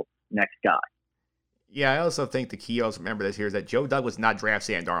potential next guy. Yeah, I also think the key, remember this here, is that Joe Douglas not draft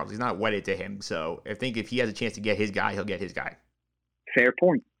Sam Darnold. He's not wedded to him. So I think if he has a chance to get his guy, he'll get his guy. Fair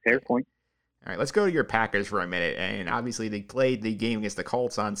point. All right, let's go to your Packers for a minute. And obviously they played the game against the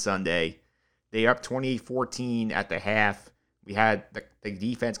Colts on Sunday. They up 28-14 at the half. We had the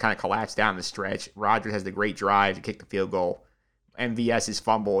defense kind of collapse down the stretch. Rodgers has the great drive to kick the field goal. MVS's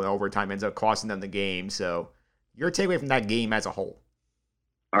fumble in overtime ends up costing them the game. So your takeaway from that game as a whole.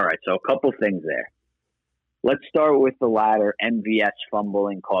 All right, so a couple things there. Let's start with the latter, MVS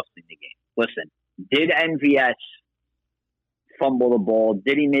fumbling costing the game. Listen, did MVS fumble the ball?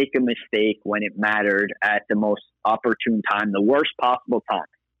 Did he make a mistake when it mattered at the most opportune time, the worst possible time?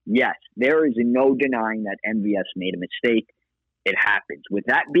 Yes, there is no denying that MVS made a mistake. It happens. With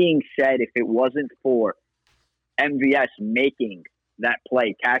that being said, if it wasn't for MVS making that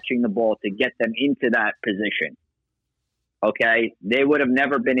play, catching the ball to get them into that position, okay, they would have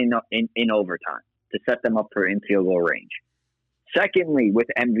never been in overtime to set them up for in field goal range. Secondly, with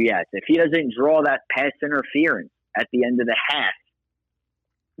MVS, if he doesn't draw that pass interference at the end of the half,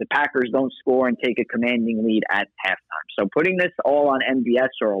 the Packers don't score and take a commanding lead at halftime. So putting this all on MVS,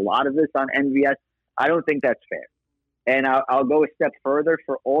 or a lot of this on MVS, I don't think that's fair. And I'll go a step further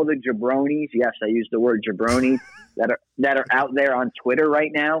for all the jabronis. Yes, I use the word jabronis that are out there on Twitter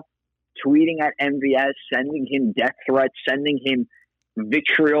right now, tweeting at MVS, sending him death threats, sending him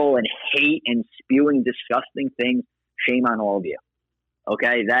vitriol and hate and spewing disgusting things. Shame on all of you.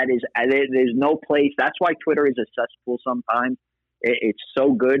 Okay, there's no place. That's why Twitter is a cesspool sometimes. It's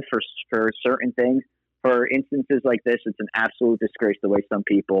so good for certain things. For instances like this, it's an absolute disgrace the way some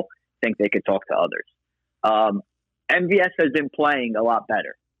people think they could talk to others. MVS has been playing a lot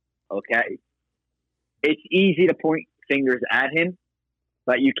better. Okay, it's easy to point fingers at him,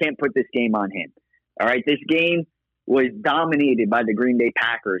 but you can't put this game on him. All right, this game was dominated by the Green Bay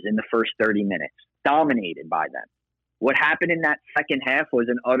Packers in the first 30 minutes. Dominated by them. What happened in that second half was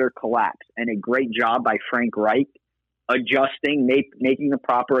an utter collapse, and a great job by Frank Reich adjusting, making the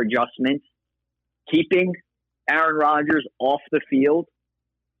proper adjustments, keeping Aaron Rodgers off the field,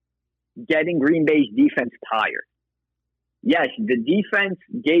 getting Green Bay's defense tired. Yes, the defense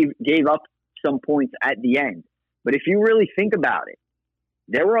gave up some points at the end, but if you really think about it,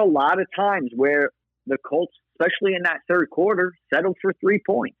 there were a lot of times where the Colts, especially in that third quarter, settled for 3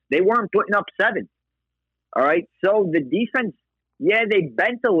 points. They weren't putting up 7. All right, so the defense, yeah, they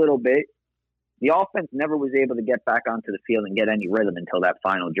bent a little bit. The offense never was able to get back onto the field and get any rhythm until that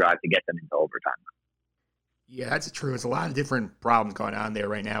final drive to get them into overtime. Yeah, that's true. There's a lot of different problems going on there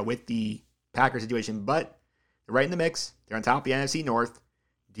right now with the Packers situation, but they're right in the mix. They're on top of the NFC North.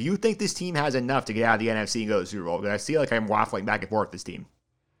 Do you think this team has enough to get out of the NFC and go to the Super Bowl? Because I feel like I'm waffling back and forth with this team.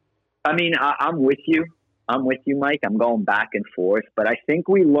 I mean, I'm with you. I'm with you, Mike. I'm going back and forth. But I think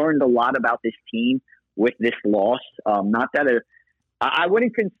we learned a lot about this team with this loss. Not that I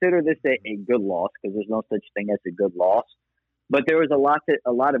wouldn't consider this a good loss, because there's no such thing as a good loss. But there was a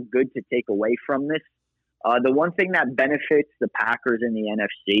lot of good to take away from this. The one thing that benefits the Packers in the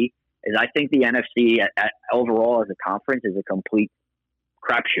NFC is I think the NFC overall as a conference is a complete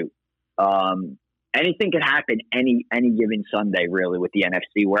crapshoot. Anything can happen any given Sunday, really, with the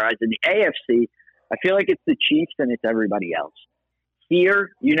NFC. Whereas in the AFC, I feel like it's the Chiefs and it's everybody else.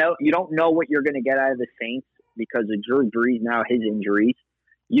 Here, you don't know what you're going to get out of the Saints because of Drew Brees now, his injuries.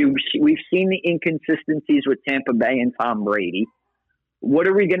 We've seen the inconsistencies with Tampa Bay and Tom Brady. What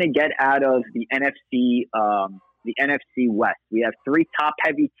are we going to get out of the NFC West? We have 3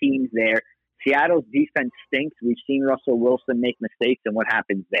 top-heavy teams there. Seattle's defense stinks. We've seen Russell Wilson make mistakes, and what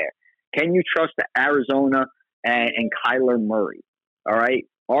happens there? Can you trust Arizona and Kyler Murray? All right.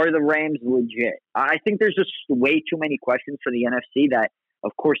 Are the Rams legit? I think there's just way too many questions for the NFC that,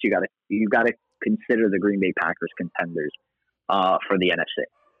 of course, you got to consider the Green Bay Packers contenders for the NFC.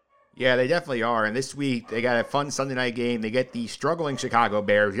 Yeah, they definitely are. And this week, they got a fun Sunday night game. They get the struggling Chicago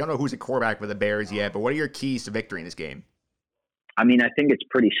Bears. You don't know who's the quarterback for the Bears yet, but what are your keys to victory in this game? I mean, I think it's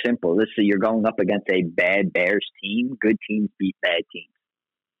pretty simple. You're going up against a bad Bears team. Good teams beat bad teams.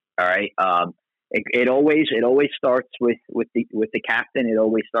 All right. It always starts with the captain. It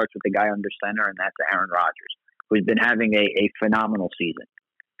always starts with the guy under center, and that's Aaron Rodgers, who's been having a phenomenal season.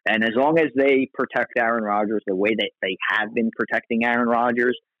 And as long as they protect Aaron Rodgers the way that they have been protecting Aaron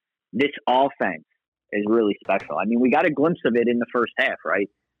Rodgers, this offense is really special. I mean, we got a glimpse of it in the first half, right?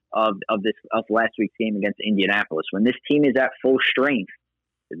 Of last week's game against Indianapolis. When this team is at full strength,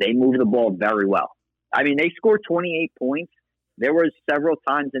 they move the ball very well. I mean, they scored 28 points. There were several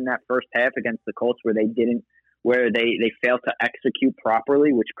times in that first half against the Colts where they failed to execute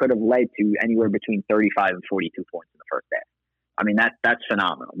properly, which could have led to anywhere between 35 and 42 points in the first half. I mean, that's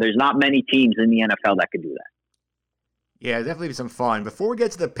phenomenal. There's not many teams in the NFL that could do that. Yeah, definitely be some fun. Before we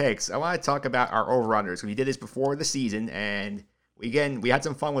get to the picks, I want to talk about our over-unders. We did this before the season, and we had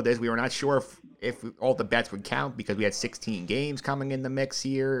some fun with this. We were not sure if all the bets would count because we had 16 games coming in the mix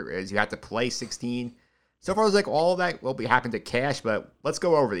here, as you had to play 16. So far, it was like all of that will be happen to cash, but let's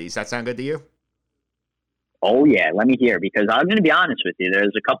go over these. Does that sound good to you? Oh, yeah. Let me hear, because I'm going to be honest with you.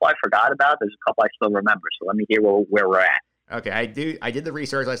 There's a couple I forgot about. There's a couple I still remember. So let me hear where we're at. Okay, I did the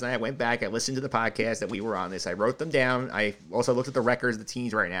research last night. I went back. I listened to the podcast that we were on this. I wrote them down. I also looked at the records of the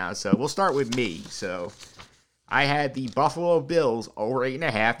teams right now. So we'll start with me. So I had the Buffalo Bills over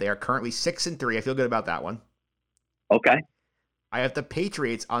 8.5. They are currently 6-3. I feel good about that one. Okay. I have the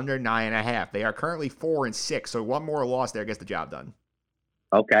Patriots under 9.5. They are currently 4-6. So one more loss there gets the job done.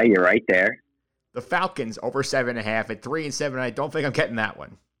 Okay, you're right there. The Falcons over 7.5 at 3-7. I don't think I'm getting that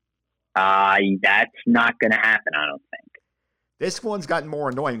one. That's not going to happen, I don't think. This one's gotten more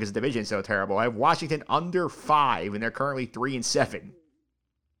annoying because the division is so terrible. I have Washington under 5, and they're currently 3-7.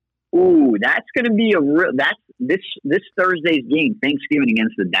 Ooh, that's going to be a real. That's this Thursday's game, Thanksgiving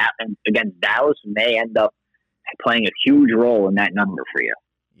against Dallas, may end up playing a huge role in that number for you.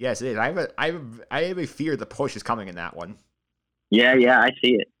 Yes, it is. I have a fear the push is coming in that one. Yeah, I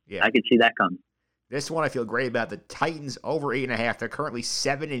see it. Yeah. I can see that coming. This one I feel great about. The Titans over 8.5. They're currently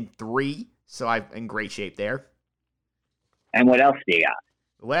 7-3, so I'm in great shape there. And what else do you got?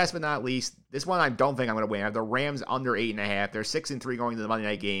 Last but not least, this one I don't think I'm going to win. I have the Rams under 8.5. They're 6-3 going into the Monday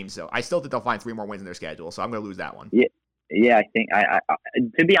night game, so I still think they'll find 3 more wins in their schedule. So I'm going to lose that one. Yeah. I think I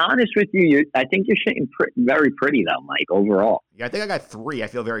to be honest with you, I think you're shooting very pretty though, Mike. Overall. Yeah, I think I got 3. I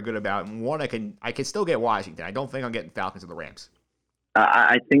feel very good about, and one I can still get Washington. I don't think I'm getting Falcons or the Rams.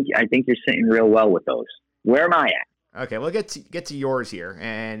 I think you're sitting real well with those. Where am I at? Okay, we'll get to yours here,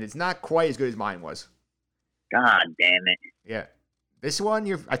 and it's not quite as good as mine was. God damn it! Yeah. This one,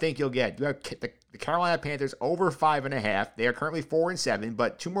 I think you'll get. You have the Carolina Panthers over 5.5. They are currently 4-7,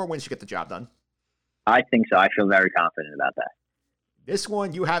 but 2 more wins should get the job done. I think so. I feel very confident about that. This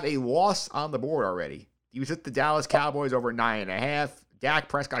one, you have a loss on the board already. You took the Dallas Cowboys over 9.5. Dak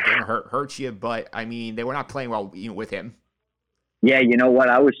Prescott getting hurt you, but I mean they were not playing well with him. Yeah, you know what?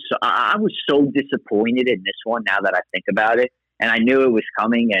 I was so disappointed in this one. Now that I think about it, and I knew it was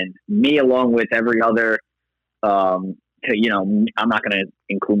coming, and me along with every other. I'm not going to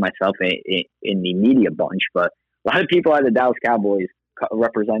include myself in the media bunch, but a lot of people had the Dallas Cowboys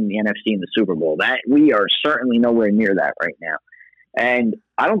representing the NFC in the Super Bowl. That we are certainly nowhere near that right now. And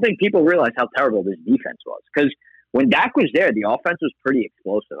I don't think people realize how terrible this defense was. Because when Dak was there, the offense was pretty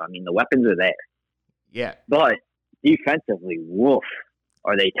explosive. I mean, the weapons are there. Yeah. But defensively, woof,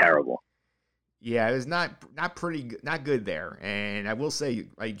 are they terrible. Yeah, it was not good there. And I will say,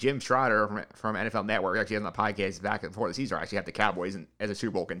 like Jim Schroeder from NFL Network, actually on the podcast back before the season, actually had the Cowboys as a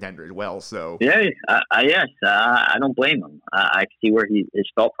Super Bowl contender as well. So yes, I don't blame him. I see where his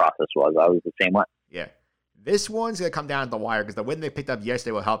thought process was. I was the same way. Yeah, this one's gonna come down to the wire because the win they picked up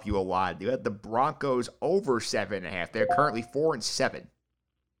yesterday will help you a lot. You had the Broncos over 7.5. They're currently 4-7.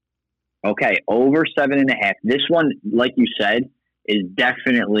 Okay, over 7.5. This one, like you said, is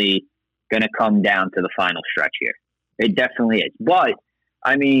definitely going to come down to the final stretch here. It definitely is. But,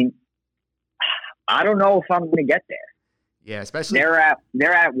 I mean, I don't know if I'm going to get there. Yeah, especially they're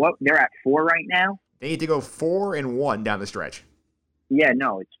at what? They're at 4 right now. They need to go 4-1 down the stretch. Yeah,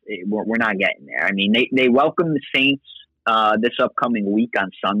 no, we're not getting there. I mean, they welcome the Saints this upcoming week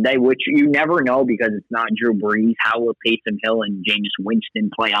on Sunday, which you never know because it's not Drew Brees. How will Taysom Hill and Jameis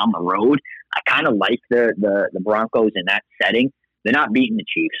Winston play on the road? I kind of like the Broncos in that setting. They're not beating the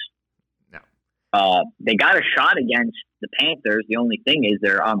Chiefs. They got a shot against the Panthers. The only thing is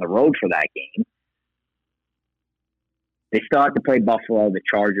they're on the road for that game. They still have to play Buffalo, the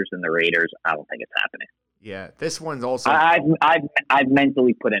Chargers, and the Raiders. I don't think it's happening. Yeah, this one's also. I've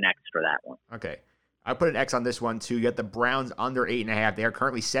mentally put an X for that one. Okay, I put an X on this one too. You got the Browns under 8.5. They are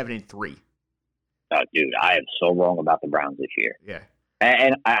currently 7-3. Oh, dude, I am so wrong about the Browns this year. Yeah,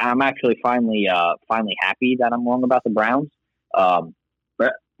 and I'm actually finally happy that I'm wrong about the Browns.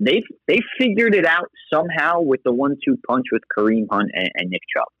 But they figured it out somehow with the 1-2 punch with Kareem Hunt and Nick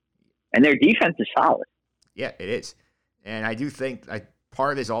Chubb. And their defense is solid. Yeah, it is. And I do think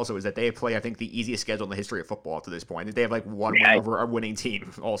part of this also is that they play, I think, the easiest schedule in the history of football to this point. They have like one win over a winning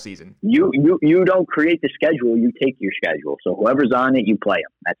team all season. You don't create the schedule, you take your schedule. So whoever's on it, you play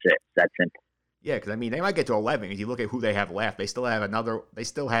them. That's it. It's that simple. Yeah, because I mean, they might get to 11. If you look at who they have left, they still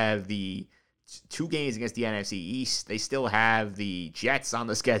have the 2 games against the NFC East. They still have the Jets on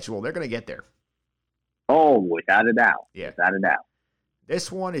the schedule. They're going to get there. Oh, without a doubt. Yeah. Without a doubt. This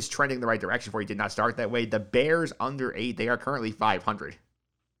one is trending the right direction for you. Did not start that way. The Bears under 8. They are currently 500.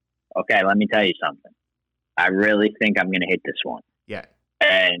 Okay, let me tell you something. I really think I'm going to hit this one. Yeah.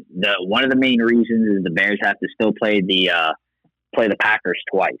 And one of the main reasons is the Bears have to still play the Packers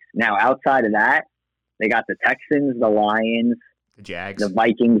twice. Now, outside of that, they got the Texans, the Lions, the Jags, the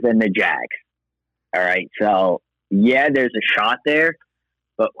Vikings, and the Jags. All right, so yeah, there's a shot there,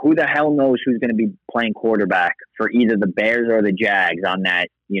 but who the hell knows who's going to be playing quarterback for either the Bears or the Jags on that,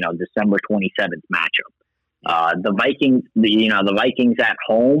 December 27th matchup. The Vikings at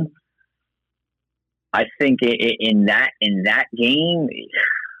home. I think in that game,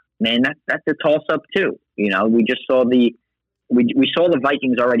 man, that's a toss up too. We just saw we saw the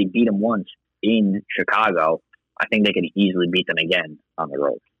Vikings already beat them once in Chicago. I think they could easily beat them again on the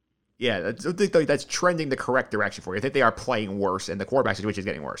road. Yeah, I think that's trending the correct direction for you. I think they are playing worse, and the quarterback situation is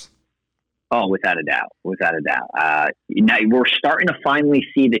getting worse. Oh, without a doubt. Now we're starting to finally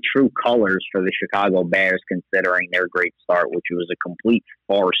see the true colors for the Chicago Bears, considering their great start, which was a complete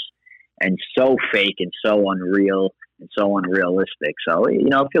farce and so fake and so unreal and so unrealistic. So,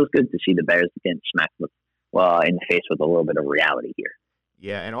 it feels good to see the Bears getting smacked in the face with a little bit of reality here.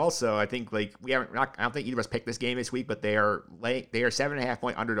 Yeah, and also I think I don't think either of us picked this game this week, but they are 7.5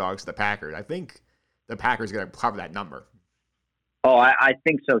 point underdogs to the Packers. I think the Packers are going to cover that number. Oh, I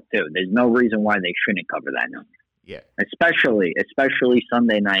think so too. There's no reason why they shouldn't cover that number. Yeah. Especially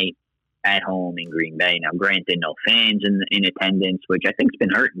Sunday night at home in Green Bay. Now, granted, no fans in attendance, which I think's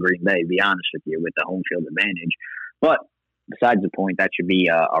been hurting Green Bay, to be honest with you, with the home field advantage. But besides the point, that should be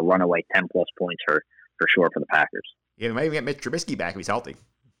a runaway 10-plus points for sure for the Packers. Yeah, we might even get Mitch Trubisky back if he's healthy.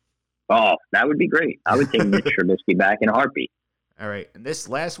 Oh, that would be great. I would take Mitch Trubisky back in a heartbeat. All right, and this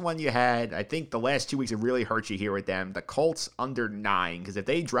last one you had, I think the last 2 weeks have really hurt you here with them. The Colts under 9, because if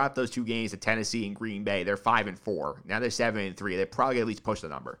they drop those 2 games to Tennessee and Green Bay, they're 5-4. Now they're 7-3. They probably at least push the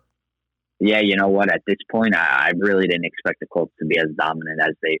number. Yeah, you know what? At this point, I really didn't expect the Colts to be as dominant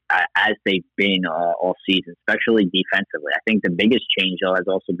as they've been all season, especially defensively. I think the biggest change though has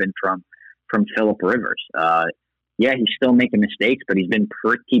also been from Phillip Rivers. Yeah, he's still making mistakes, but he's been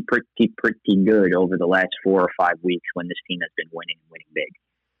pretty good over the last 4 or 5 weeks when this team has been winning big.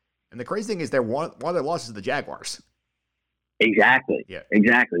 And the crazy thing is, one of their losses to the Jaguars. Exactly. Yeah.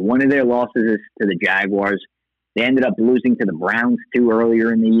 Exactly. One of their losses is to the Jaguars. They ended up losing to the Browns too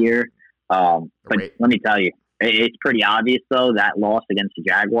earlier in the year. But let me tell you, it's pretty obvious though that loss against the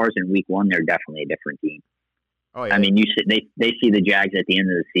Jaguars in Week 1, they're definitely a different team. Oh, yeah. I mean, they see the Jags at the end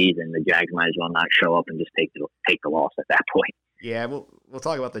of the season. The Jags might as well not show up and just take the loss at that point. Yeah, we'll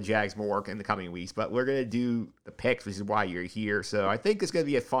talk about the Jags more in the coming weeks, but we're gonna do the picks, which is why you're here. So I think it's gonna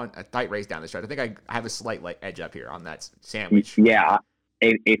be a tight race down the stretch. I think I have a slight edge up here on that sandwich. Yeah,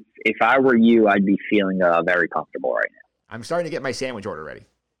 if I were you, I'd be feeling very comfortable right now. I'm starting to get my sandwich order ready.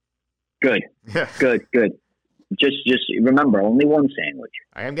 Good, good. Just remember, only one sandwich.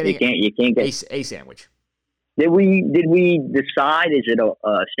 I am getting. You can't get a sandwich. Did we decide? Is it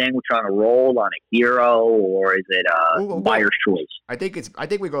a sandwich on a roll, on a hero, or is it buyer's choice? I think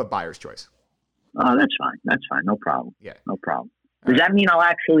we go with buyer's choice. Oh, that's fine. That's fine. No problem. Yeah, no problem. Does that mean I'll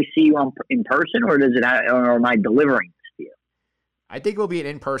actually see you in person, or or am I delivering this to you? I think we'll be an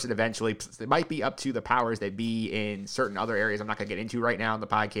in-person eventually. It might be up to the powers that be in certain other areas I'm not going to get into right now in the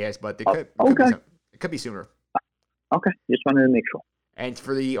podcast, but it could be sooner. Okay, just wanted to make sure. And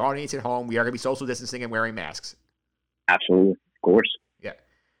for the audience at home, we are going to be social distancing and wearing masks. Absolutely. Of course. Yeah.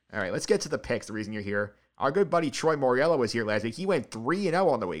 All right, let's get to the picks, the reason you're here. Our good buddy Troy Moriello was here last week. He went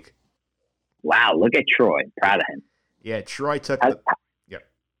 3-0 on the week. Wow, look at Troy. Proud of him. Yeah, Troy took yeah.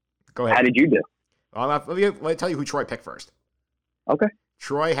 Go ahead. How did you do? Well, let me tell you who Troy picked first. Okay.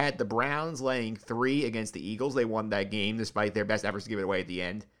 Troy had the Browns laying 3 against the Eagles. They won that game despite their best efforts to give it away at the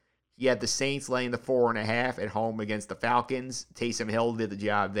end. He had the Saints laying the 4.5 at home against the Falcons. Taysom Hill did the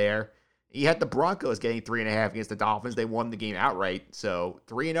job there. He had the Broncos getting 3.5 against the Dolphins. They won the game outright. So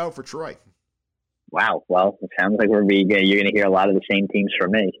 3-0 for Troy. Wow. Well, it sounds like you're going to hear a lot of the same teams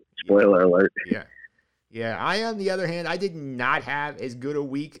from me. Spoiler alert. Yeah. Yeah. I, on the other hand, I did not have as good a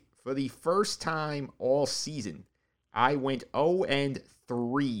week. For the first time all season, I went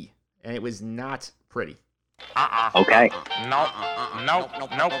 0-3, and it was not pretty. Okay. Nope.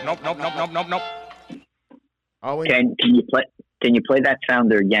 Oh, can you play that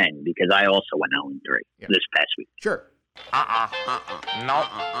sounder again? Because I also went 0-3 this past week. Sure. Nope.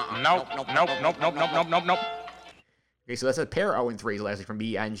 Okay, so that's a pair of 0-3s last week from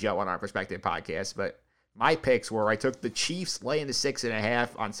me and Joe on our Perspective podcast. But my picks were I took the Chiefs laying the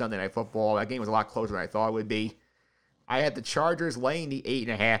 6.5 on Sunday Night Football. That game was a lot closer than I thought it would be. I had the Chargers laying the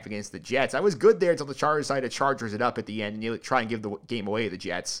 8.5 against the Jets. I was good there until the Chargers decided to Chargers it up at the end and you try and give the game away to the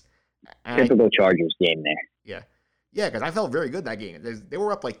Jets. Typical Chargers game there. Yeah. Yeah, because I felt very good in that game. They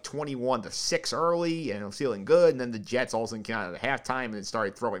were up like 21-6 early, and I was feeling good. And then the Jets all of a sudden came out at halftime and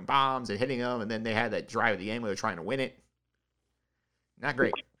started throwing bombs and hitting them. And then they had that drive at the end where they were trying to win it. Not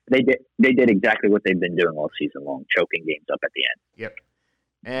great. They did exactly what they've been doing all season long, choking games up at the end. Yep.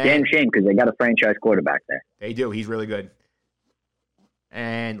 Damn shame because they got a franchise quarterback there. They do. He's really good.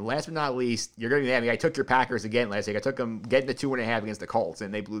 And last but not least, you're going to be mad at me. I took your Packers again last week. I took them getting the 2.5 against the Colts,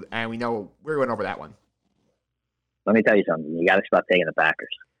 and they blew. And we know we're going over that one. Let me tell you something. You got to stop taking the Packers.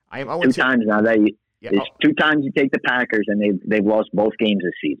 I am 2 times now that it's 2 times you take the Packers, and they've lost both games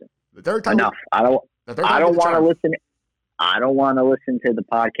this season. The third time. Enough. I don't want to listen. I don't want to listen to the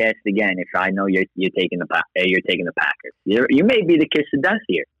podcast again if I know you're taking the Packers. You may be the kiss of death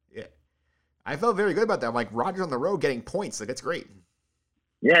here. Yeah, I felt very good about that. I'm like Rodgers on the road getting points. Like that's great.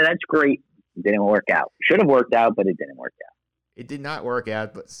 Yeah, that's great. It didn't work out. Should have worked out, but it didn't work out. It did not work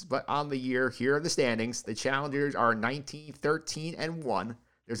out, but on the year, here are the standings. The Challengers are 19, 13, and 1.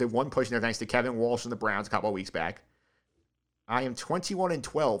 There's a one push in there thanks to Kevin Walsh and the Browns a couple of weeks back. I am 21 and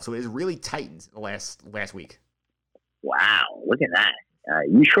 12, so it is really tightened the last week. Wow, look at that.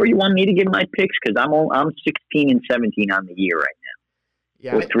 You sure you want me to give my picks? Because I'm 16 and 17 on the year right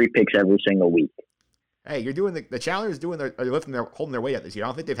now. Yeah, with 3 picks every single week. Hey, you're doing the Challengers holding their weight up this year. I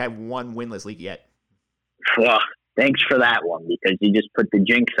don't think they've had one winless league yet. Well, thanks for that one, because you just put the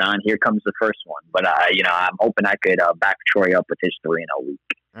jinx on. Here comes the first one. But I'm hoping I could back Troy up with his 3-0 week.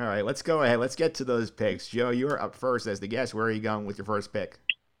 All right, let's go ahead. Let's get to those picks. Joe, you're up first as the guest. Where are you going with your first pick?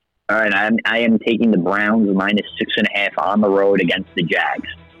 All right, I am taking the Browns minus 6.5 on the road against the Jags.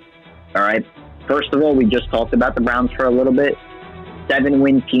 All right, first of all, we just talked about the Browns for a little bit.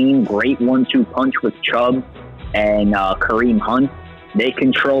 7-win team, great 1-2 punch with Chubb and Kareem Hunt. They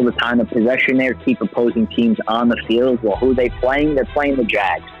control the time of possession there, keep opposing teams on the field. Well, who are they playing? They're playing the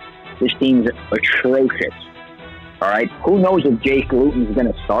Jags. This team's atrocious. All right, who knows if Jake Luton's going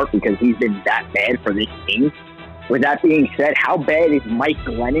to start because he's been that bad for this team. With that being said, how bad is Mike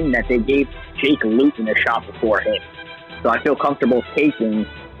Glennon that they gave Jake Luton a shot before him? So I feel comfortable taking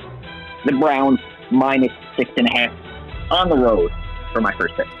the Browns minus 6.5 on the road for my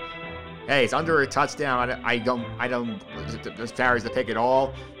first pick. Hey, it's under a touchdown. I don't as far as the pick at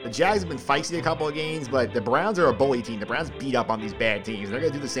all. The Jags have been feisty a couple of games, but the Browns are a bully team. The Browns beat up on these bad teams. They're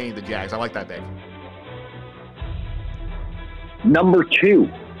going to do the same to the Jags. I like that pick. Number 2,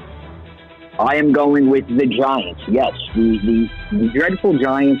 I am going with the Giants. Yes, the dreadful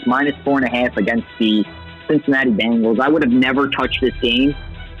Giants minus 4.5 against the Cincinnati Bengals. I would have never touched this game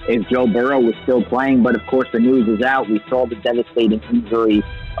if Joe Burrow was still playing, but of course the news is out. We saw the devastating injury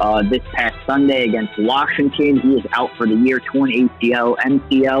this past Sunday against Washington. He is out for the year, torn ACL,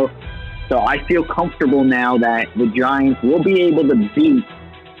 MCL. So I feel comfortable now that the Giants will be able to beat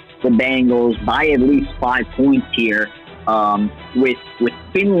the Bengals by at least 5 points here, with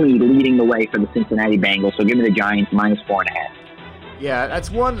Finley leading the way for the Cincinnati Bengals. So give me the Giants minus 4.5. Yeah, that's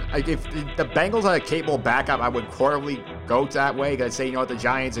one. Like, if the Bengals had a capable backup, I would quarterly go that way. Because say, the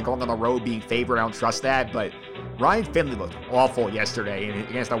Giants are going on the road being favored. I don't trust that. But Ryan Finley looked awful yesterday, and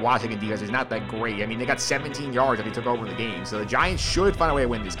against the Washington defense is not that great. I mean, they got 17 yards that he took over the game. So the Giants should find a way to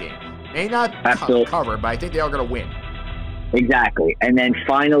win this game. May not cover, but I think they are going to win. Exactly. And then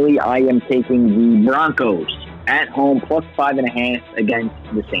finally, I am taking the Broncos at home plus 5.5 against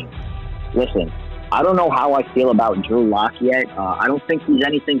the Saints. Listen, I don't know how I feel about Drew Lock yet. I don't think he's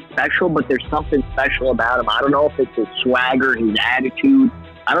anything special, but there's something special about him. I don't know if it's his swagger, his attitude.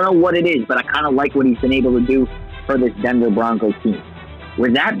 I don't know what it is, but I kind of like what he's been able to do for this Denver Broncos team.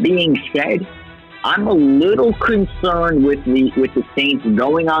 With that being said, I'm a little concerned with the Saints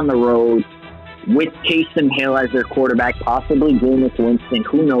going on the road with Taysom Hill as their quarterback, possibly Jameis Winston.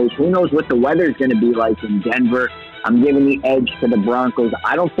 Who knows? Who knows what the weather is going to be like in Denver? I'm giving the edge to the Broncos.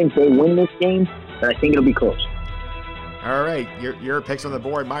 I don't think they win this game, but I think it'll be close. All right, your picks on the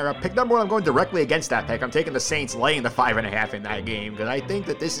board. Myra, pick number 1, I'm going directly against that pick. I'm taking the Saints laying the 5.5 in that game because I think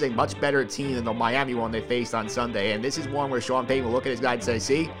that this is a much better team than the Miami one they faced on Sunday. And this is one where Sean Payton will look at his guy and say,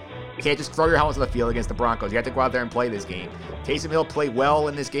 see, you can't just throw your helmets on the field against the Broncos. You have to go out there and play this game. Taysom Hill played well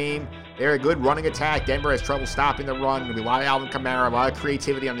in this game. They're a good running attack. Denver has trouble stopping the run. There'll be a lot of Alvin Kamara, a lot of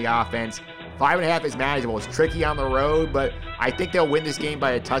creativity on the offense. 5.5 is manageable. It's tricky on the road, but I think they'll win this game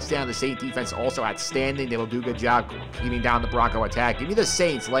by a touchdown. The Saints defense also outstanding. They will do a good job keeping down the Bronco attack. Give me the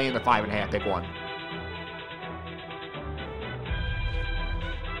Saints laying the 5.5. Pick 1.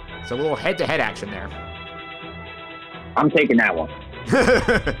 So a little head-to-head action there. I'm taking that one.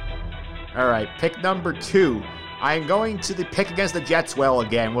 All right, pick number 2. I'm going to the pick against the Jets well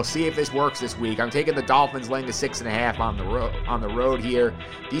again. We'll see if this works this week. I'm taking the Dolphins laying the 6.5 on the road here.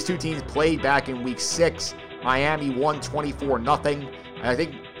 These two teams played back in week 6. Miami won 24-0. I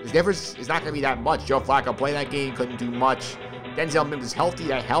think the difference is not going to be that much. Joe Flacco played that game, couldn't do much. Denzel Mims is healthy,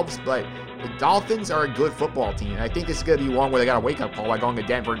 that helps, but the Dolphins are a good football team. And I think this is going to be one where they got a wake-up call by going to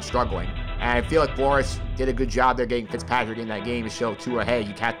Denver and struggling. And I feel like Flores did a good job there getting Fitzpatrick in that game to show Tua, hey,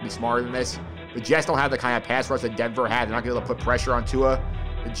 you have to be smarter than this. The Jets don't have the kind of pass rush that Denver had. They're not going to be able to put pressure on Tua.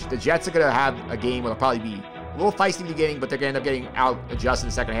 The Jets are going to have a game where they'll probably be a little feisty in the beginning, but they're going to end up getting out-adjusted in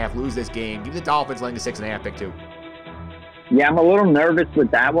the second half, lose this game. Give the Dolphins laying the 6.5, pick 2. Yeah, I'm a little nervous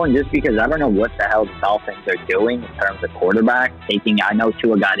with that one just because I don't know what the hell the Dolphins are doing in terms of quarterback. I know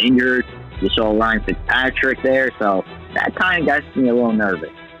Tua got injured. You saw Ryan Fitzpatrick there, so that kind of gets me a little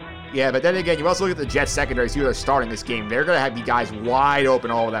nervous. Yeah, but then again, you also look at the Jets secondary, see who they're starting this game. They're going to have the guys wide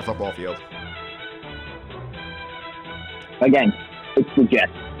open all over that football field. Again, it's the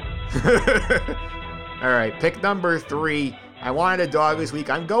Jets. All right, pick number 3. I wanted a dog this week.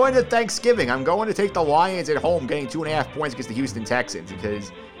 I'm going to Thanksgiving. I'm going to take the Lions at home, getting 2.5 points against the Houston Texans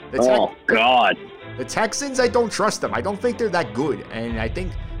because the Texans, I don't trust them. I don't think they're that good. And I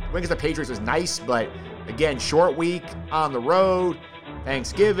think winning against the Patriots was nice, but again, short week on the road,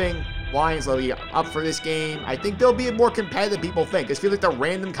 Thanksgiving. Lions will be up for this game. I think they'll be more competitive than people think. This feels like the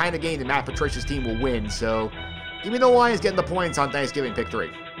random kind of game that Matt Patricia's team will win. So give me the Lions getting the points on Thanksgiving, pick 3.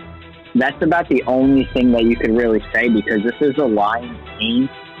 That's about the only thing that you could really say because this is a Lions team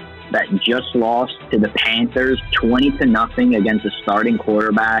that just lost to the Panthers 20-0 against a starting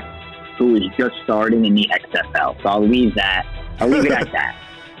quarterback who is just starting in the XFL. So I'll leave it at that.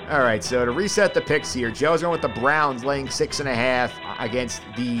 All right, so to reset the picks here, Joe's going with the Browns laying 6.5 against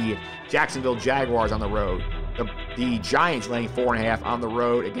the Jacksonville Jaguars on the road. The Giants laying 4.5 on the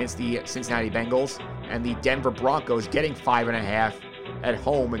road against the Cincinnati Bengals, and the Denver Broncos getting 5.5 at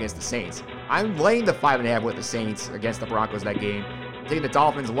home against the Saints. I'm laying the 5.5 with the Saints against the Broncos that game. I'm taking the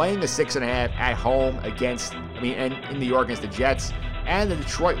Dolphins laying the 6.5 at home and in New York against the Jets, and the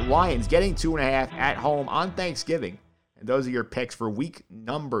Detroit Lions getting 2.5 at home on Thanksgiving. And those are your picks for week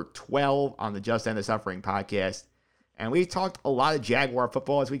number 12 on the Just End the Suffering podcast. And we talked a lot of Jaguar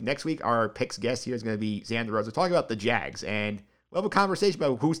football this week. Next week, our picks guest here is going to be Sam DeRosa. We're talking about the Jags, and we'll have a conversation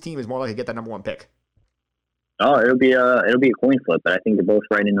about whose team is more likely to get that number 1 pick. Oh, it'll be a coin flip, but I think they're both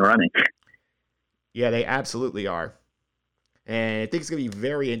right in the running. Yeah, they absolutely are. And I think it's going to be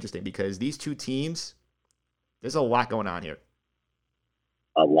very interesting because these two teams, there's a lot going on here.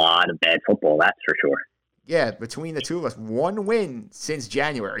 A lot of bad football, that's for sure. Yeah, between the two of us, 1 win since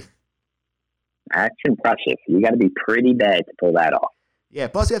January. That's impressive. You got to be pretty bad to pull that off. Yeah,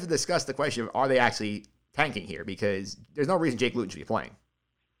 plus we have to discuss the question of are they actually tanking here because there's no reason Jake Luton should be playing.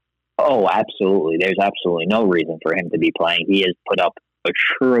 Oh, absolutely. There's absolutely no reason for him to be playing. He has put up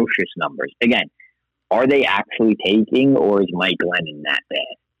atrocious numbers. Again, are they actually taking or is Mike Glennon that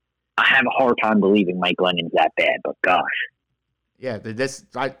bad? I have a hard time believing Mike Glennon's that bad, but gosh. Yeah,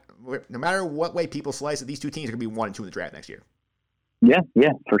 no matter what way people slice it, these two teams are going to be 1 and 2 in the draft next year. Yeah,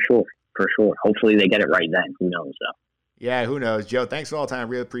 for sure. Hopefully they get it right then. Who knows, though? Yeah, who knows? Joe, thanks for all the time.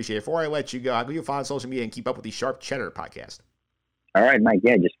 Really appreciate it. Before I let you go, I'll give you a follow on social media and keep up with the Sharp Cheddar podcast. All right, Mike.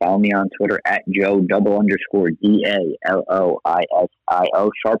 Yeah, just follow me on Twitter at Joe_DALOISIO.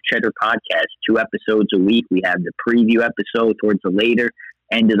 Sharp Cheddar podcast, 2 episodes a week. We have the preview episode towards the later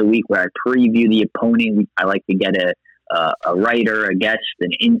end of the week where I preview the opponent. I like to get a writer, a guest,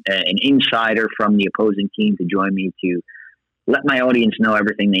 an insider from the opposing team to join me to let my audience know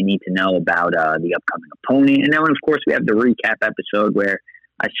everything they need to know about the upcoming opponent. And then, of course, we have the recap episode where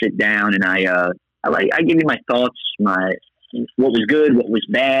I sit down and I give you my thoughts, what was good, what was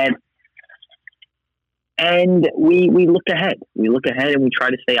bad, and we look ahead. We look ahead and we try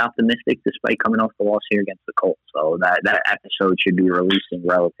to stay optimistic despite coming off the loss here against the Colts. So that episode should be releasing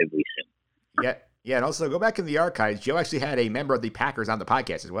relatively soon. Yeah, and also go back in the archives. Joe actually had a member of the Packers on the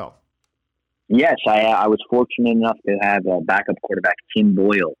podcast as well. Yes, I was fortunate enough to have backup quarterback Tim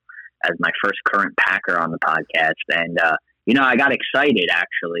Boyle as my first current Packer on the podcast. And, I got excited,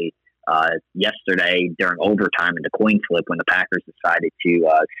 actually, yesterday during overtime in the coin flip when the Packers decided to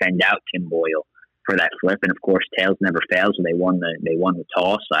send out Tim Boyle for that flip. And, of course, tails never fails, and they won the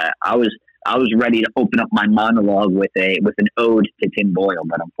toss. I was ready to open up my monologue with an ode to Tim Boyle,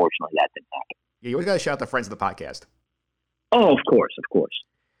 but unfortunately that didn't happen. Yeah, you always got to shout out the friends of the podcast. Oh, of course.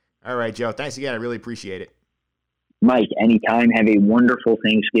 All right, Joe. Thanks again. I really appreciate it. Mike, anytime. Have a wonderful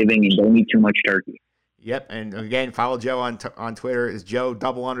Thanksgiving and don't eat too much turkey. Yep. And again, follow Joe on Twitter. It's Joe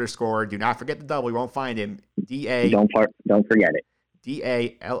 __. Do not forget the double. You won't find him. Don't forget it.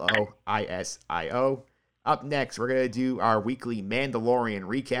 DALOISIO. Up next, we're going to do our weekly Mandalorian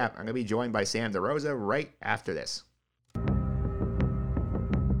recap. I'm going to be joined by Sam DeRosa right after this.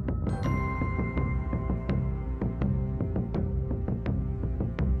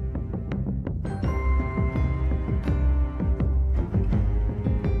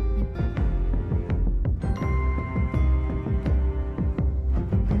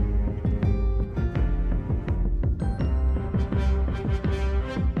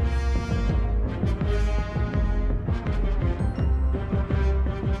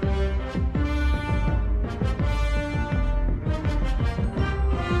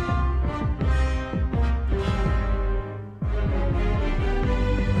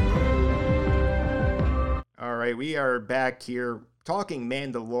 We are back here talking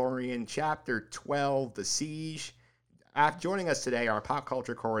Mandalorian Chapter 12, The Siege. Joining us today, our pop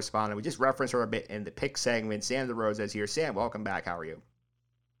culture correspondent. We just referenced her a bit in the pick segment. Sam DeRosa is here. Sam, welcome back. How are you?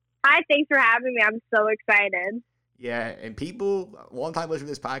 Hi, thanks for having me. I'm so excited. Yeah, and people, long-time listeners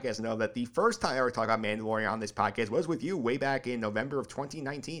to this podcast know that the first time I ever talked about Mandalorian on this podcast was with you way back in November of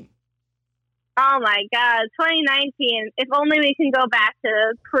 2019. Oh my God, 2019. If only we can go back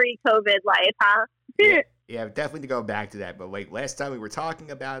to pre-COVID life, huh? Yeah, definitely to go back to that. But like last time we were talking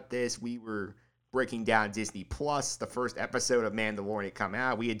about this, we were breaking down Disney Plus, the first episode of Mandalorian had come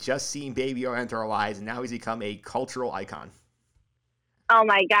out. We had just seen Baby Yoda enter our lives, and now he's become a cultural icon. Oh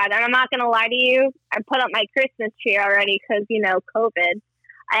my God. And I'm not going to lie to you. I put up my Christmas tree already because, COVID.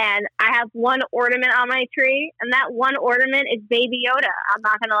 And I have one ornament on my tree, and that one ornament is Baby Yoda. I'm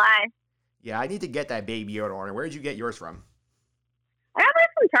not going to lie. Yeah, I need to get that Baby Yoda ornament. Where did you get yours from? I got it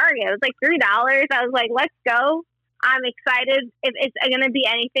from Target. It was like $3. I was like, let's go. I'm excited. If it's going to be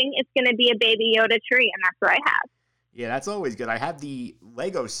anything, it's going to be a Baby Yoda tree, and that's what I have. Yeah, that's always good. I have the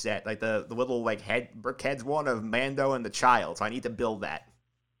Lego set, like the little like brick heads one of Mando and the child, so I need to build that.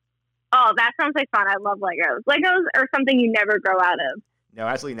 Oh, that sounds like fun. I love Legos. Legos are something you never grow out of. No,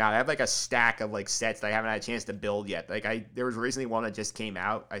 absolutely not. I have like a stack of like sets that I haven't had a chance to build yet. There was recently one that just came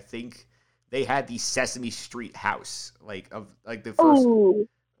out. I think they had the Sesame Street house, the first, Ooh.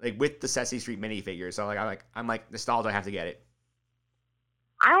 like with the Sesame Street minifigures. So I'm nostalgia. I have to get it.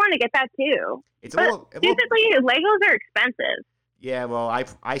 I want to get that too. It's stupidly, Legos are expensive. Yeah, well,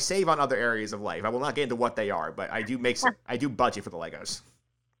 I save on other areas of life. I will not get into what they are, but I do budget for the Legos.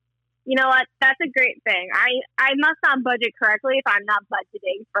 You know what? That's a great thing. I must not budget correctly if I'm not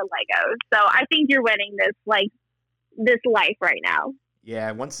budgeting for Legos. So I think you're winning this life right now.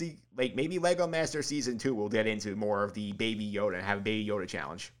 Yeah, once maybe Lego Master Season 2 we'll get into more of the Baby Yoda and have a Baby Yoda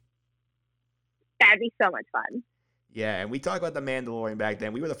challenge. That'd be so much fun. Yeah, and we talked about The Mandalorian back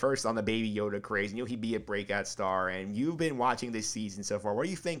then. We were the first on the Baby Yoda craze, and he'd be a breakout star, and you've been watching this season so far. What do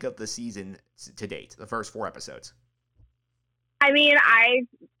you think of the season to date, the first 4 episodes? I mean, I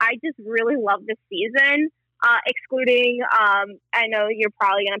just really love this season, excluding, I know you're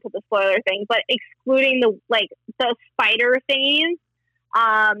probably going to put the spoiler thing, but excluding the spider thingies,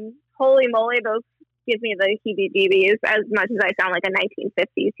 holy moly, those give me the heebie-jeebies as much as I sound like a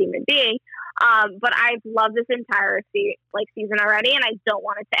 1950s human being. But I've loved this entire season already, and I don't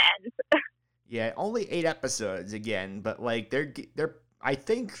want it to end. Yeah, only 8 episodes again, but they're I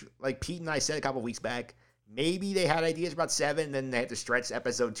think Pete and I said a couple weeks back, maybe they had ideas about 7, then they had to stretch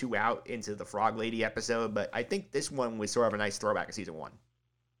episode 2 out into the Frog Lady episode, but I think this one was sort of a nice throwback of season 1.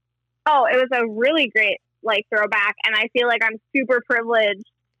 Oh, it was a really great throwback, and I feel like I'm super privileged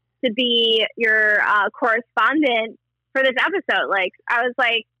to be your correspondent for this episode.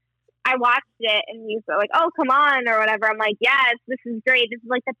 I watched it and you were like, oh, come on, or whatever. I'm like, yes, this is great. This is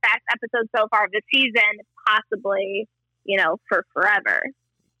the best episode so far of the season, possibly, for forever.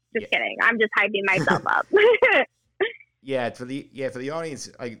 Just kidding. I'm just hyping myself up. Yeah, for the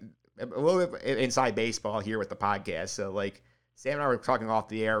audience, a little bit inside baseball here with the podcast. So Sam and I were talking off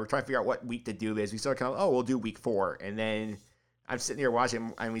the air. We're trying to figure out what week to do this. We started we'll do week 4, and then I'm sitting here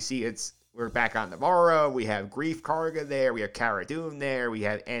watching, and we see we're back on tomorrow. We have Grief Karga there. We have Cara Dune there. We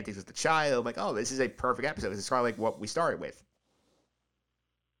have Antics with the Child. This is a perfect episode. This is probably what we started with.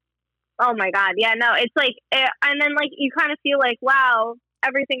 Oh my God. Yeah, no, it's and then you kind of feel wow,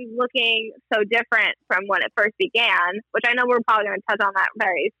 everything's looking so different from when it first began, which I know we're probably going to touch on that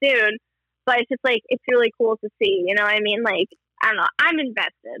very soon, but it's just it's really cool to see, you know what I mean? I don't know. I'm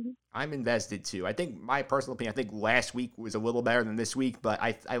invested. I'm invested too. I think my personal opinion, I think last week was a little better than this week, but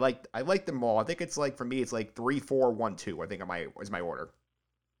I like them all. I think it's for me, it's 3, 4, 1, 2. I think is my order.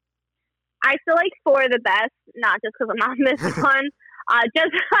 I still like 4 the best, not just because I'm on this one,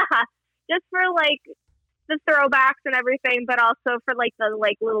 just for the throwbacks and everything, but also for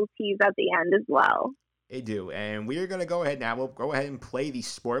the little tease at the end as well. They do, and we're gonna go ahead now. We'll go ahead and play the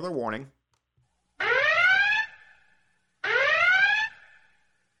spoiler warning.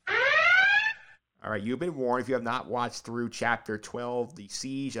 All right, you've been warned. If you have not watched through Chapter 12, The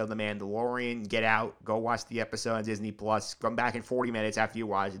Siege of the Mandalorian, get out, go watch the episode on Disney Plus. Come back in 40 minutes after you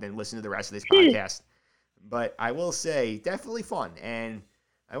watch it, and listen to the rest of this podcast. But I will say, definitely fun. And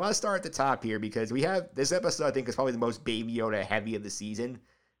I want to start at the top here because we have this episode, I think, is probably the most Baby Yoda heavy of the season.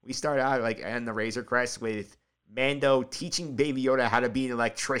 We start out on the Razor Crest with Mando teaching Baby Yoda how to be an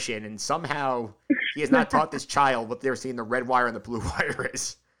electrician, and somehow he has not taught this child what they're seeing the red wire and the blue wire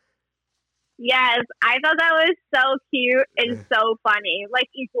is. Yes, I thought that was so cute and so funny,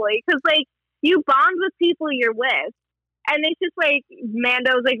 equally, because you bond with people you're with, and it's just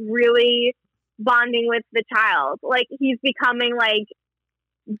Mando's really bonding with the child, he's becoming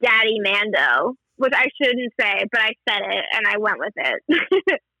Daddy Mando, which I shouldn't say, but I said it and I went with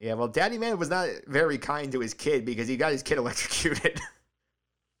it. Yeah, well, Daddy Mando was not very kind to his kid because he got his kid electrocuted.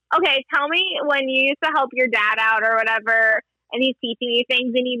 okay, tell me when you used to help your dad out or whatever, and he's teaching you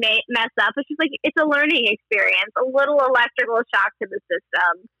things and you may mess up. It's just like, it's a learning experience. A little electrical shock to the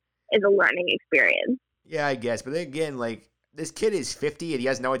system is a learning experience. Yeah, I guess. But then again, like, this kid is 50 and he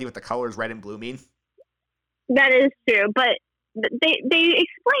has no idea what the colors red and blue mean. That is true, but they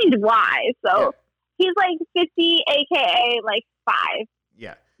explained why. So he's like 50, aka like 5.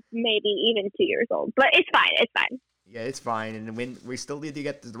 Yeah. Maybe even 2 years old. But it's fine. It's fine. Yeah, it's fine. And when we still need to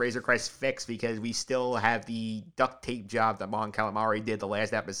get the Razor Crest fixed because we still have the duct tape job that Mon Calamari did the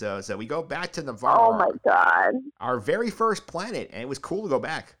last episode. So we go back to Navarro. Oh my God. Our very first planet. And it was cool to go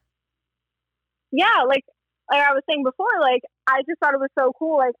back. Yeah, like I was saying before, like, I just thought it was so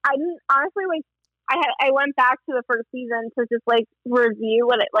cool. Like, I didn't, honestly, like, I went back to the first season to just, like, review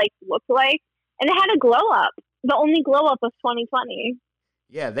what it, like, looked like. And it had a glow up. The only glow up of 2020.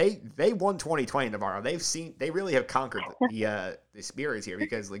 Yeah, they won 2020, Navarro. They really have conquered the spirits here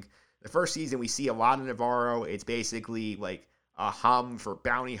because, like, the first season we see a lot of Navarro. It's basically like a hum for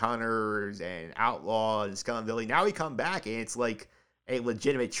bounty hunters and outlaws and Scum Valley. Now we come back and it's like a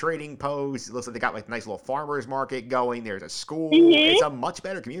legitimate trading post. It looks like they got like a nice little farmers market going. There's a school. Mm-hmm. It's a much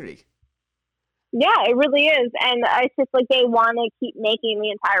better community. Yeah, it really is. And it's just like they want to keep making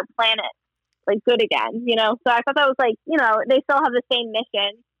the entire planet like good again, you know? So I thought that was like, you know, they still have the same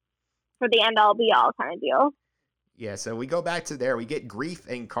mission for the end all be all kind of deal. Yeah, so we go back to there. We get Grief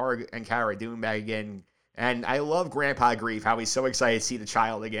and Kara doing back again. And I love Grandpa Grief, how he's so excited to see the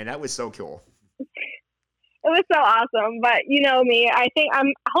child again. That was so cool. It was so awesome. But you know me, I think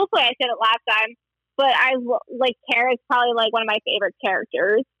hopefully I said it last time, but like Kara's probably like one of my favorite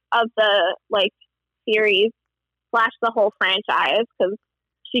characters of the like series / the whole franchise because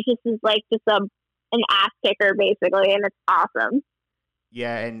she just is like just an ass kicker basically, and it's awesome.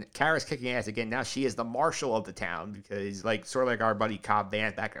 Yeah, and Kara's kicking ass again. Now she is the marshal of the town because, like, sort of like our buddy Cobb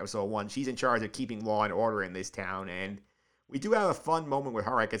Vanth back in episode 1, she's in charge of keeping law and order in this town. And we do have a fun moment with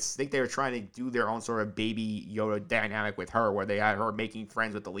her. I think they were trying to do their own sort of baby Yoda dynamic with her, where they had her making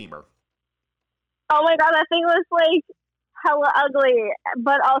friends with the lemur. Oh my God, that thing was like hella ugly,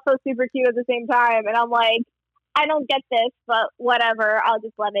 but also super cute at the same time. And I'm like, I don't get this, but whatever. I'll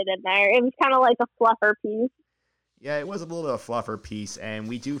just let it in there. It was kind of like a fluffer piece. Yeah, it was a little bit of a fluffer piece, and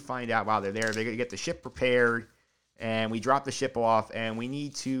we do find out while they're there, they're going to get the ship prepared, and we drop the ship off, and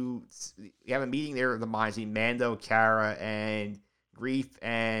we have a meeting there of the mines, Mando, Kara, and Grief,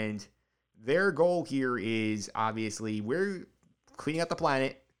 and their goal here is, obviously, we're cleaning up the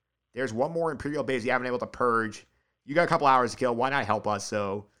planet. There's one more Imperial base you haven't been able to purge. You got a couple hours to kill. Why not help us?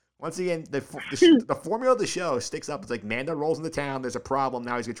 So, once again, the formula of the show sticks up. It's like Mando rolls into town. There's a problem.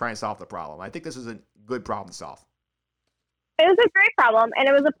 Now he's going to try and solve the problem. I think this is a good problem to solve. It was a great problem, and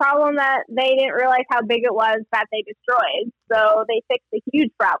it was a problem that they didn't realize how big it was that they destroyed. So they fixed a huge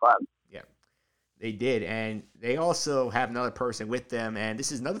problem. Yeah, they did. And they also have another person with them, and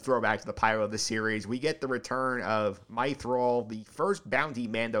this is another throwback to the pilot of the series. We get the return of Mythrol, the first bounty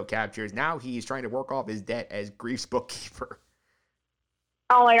Mando captures. Now he's trying to work off his debt as Grief's bookkeeper.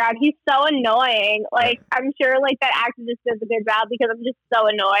 Oh my God, he's so annoying. Like, I'm sure, like, that actor just does a good job because I'm just so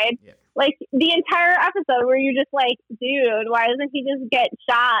annoyed. Yeah. Like, the entire episode where you're just like, dude, why doesn't he just get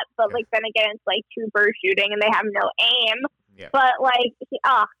shot? But, like, then again, it's, like, trooper shooting and they have no aim. Yeah. But, like, he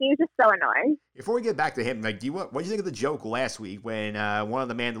was just so annoying. Before we get back to him, like, what do you think of the joke last week when one of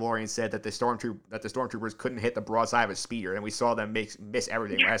the Mandalorians said that the stormtroopers couldn't hit the broadside of a speeder, and we saw them miss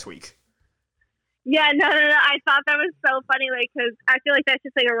everything last week? Yeah, no. I thought that was so funny, like, because I feel like that's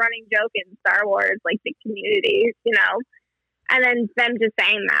just, like, a running joke in Star Wars, like, the community, you know? And then them just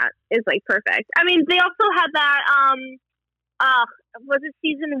saying that is, like, perfect. I mean, they also had that, was it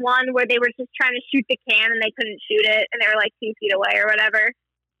season 1 where they were just trying to shoot the can and they couldn't shoot it and they were, like, 2 feet away or whatever?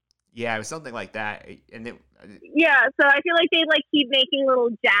 Yeah, it was something like that. Yeah, so I feel like they, like, keep making little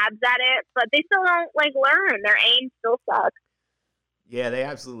jabs at it, but they still don't, like, learn. Their aim still sucks. Yeah, they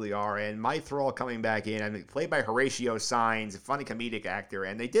absolutely are. And Mythrol coming back in, I mean, played by Horatio Sanz, a funny comedic actor,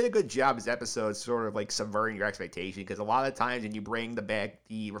 and they did a good job as episodes sort of like subverting your expectation, because a lot of times when you bring the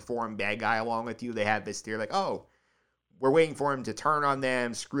reformed bad guy along with you, they have this theory like, oh, we're waiting for him to turn on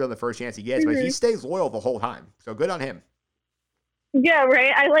them, screw on the first chance he gets, but he stays loyal the whole time. So good on him. Yeah,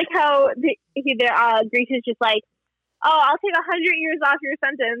 right. I like how Grease is just like, oh, I'll take 100 years off your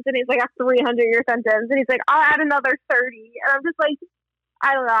sentence, and he's like, a 300-year sentence, and he's like, I'll add another 30, and I'm just like,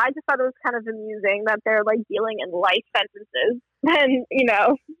 I don't know. I just thought it was kind of amusing that they're like dealing in life sentences than, you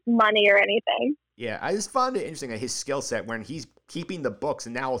know, money or anything. Yeah, I just found it interesting that his skill set when he's keeping the books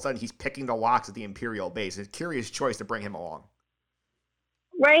and now all of a sudden he's picking the locks at the Imperial base. It's a curious choice to bring him along.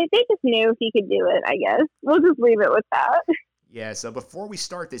 Right? They just knew he could do it, I guess. We'll just leave it with that. Yeah, so before we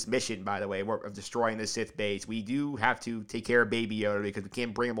start this mission, by the way, of destroying the Sith base, we do have to take care of Baby Yoda because we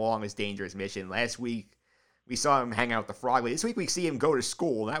can't bring him along this dangerous mission. Last week, we saw him hang out with the Frog Lady. This week, we see him go to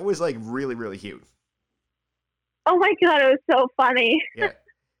school. That was, like, really, really cute. Oh, my God, it was so funny. Yeah.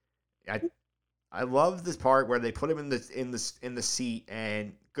 I love this part where they put him in the seat,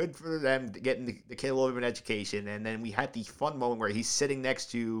 and good for them getting the kid a little bit of an education. And then we had the fun moment where he's sitting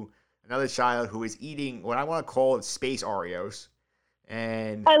next to another child who is eating what I want to call space Oreos.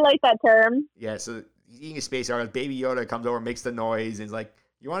 And I like that term. Yeah, so he's eating a space Oreos. Baby Yoda comes over, makes the noise, and is like,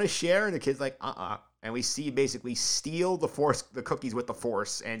 "You want to share?" And the kid's like, "Uh-uh." And we see basically steal the cookies with the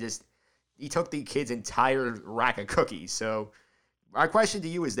Force, and just he took the kid's entire rack of cookies. So my question to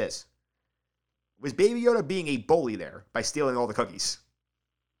you is this: was Baby Yoda being a bully there by stealing all the cookies?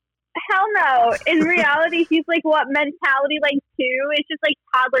 Hell no. In reality, he's like, what, mentality like 2? It's just like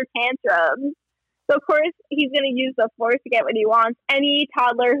toddler tantrums. So, of course, he's going to use the Force to get what he wants. Any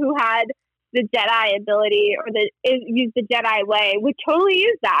toddler who had the Jedi ability or used the Jedi way would totally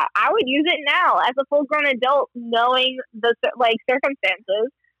use that. I would use it now as a full-grown adult, knowing the circumstances.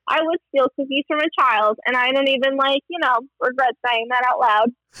 I would steal cookies from a child, and I don't even regret saying that out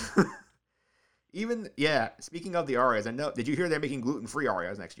loud. Speaking of the Oreos, did you hear they're making gluten-free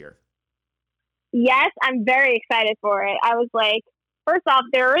Oreos next year? Yes, I'm very excited for it. I was like, first off,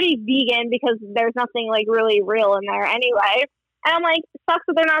 they're already vegan because there's nothing like really real in there anyway. And I'm like, sucks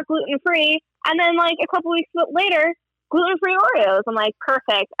that they're not gluten-free. And then like a couple weeks later, gluten-free Oreos. I'm like,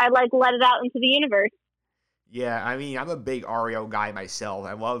 perfect. I like let it out into the universe. Yeah, I mean, I'm a big Oreo guy myself.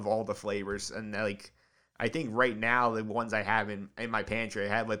 I love all the flavors. And like, I think right now the ones I have in my pantry, I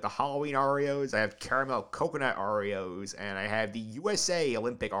have like the Halloween Oreos, I have caramel coconut Oreos, and I have the USA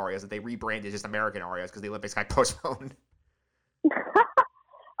Olympic Oreos that they rebranded as just American Oreos because the Olympics got postponed.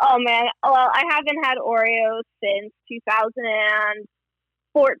 Oh man, well, I haven't had Oreos since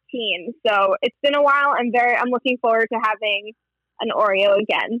 2014, so it's been a while. I'm looking forward to having an Oreo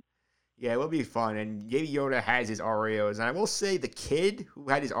again. Yeah, it will be fun, and Baby Yoda has his Oreos, and I will say the kid who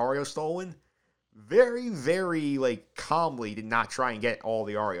had his Oreo stolen very, very, calmly did not try and get all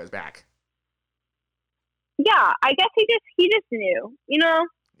the Oreos back. Yeah, I guess he just knew,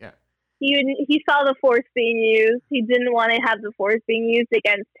 Yeah. He saw the Force being used. He didn't want to have the Force being used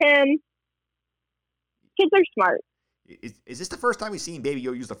against him. Kids are smart. Is this the first time we've seen Baby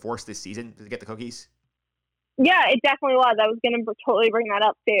Yoda use the Force this season to get the cookies? Yeah, it definitely was. I was going to totally bring that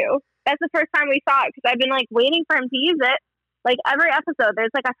up, too. That's the first time we saw it, because I've been, waiting for him to use it. Like, every episode,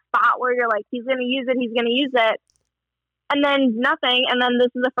 there's, a spot where you're like, he's going to use it, and then nothing, and then this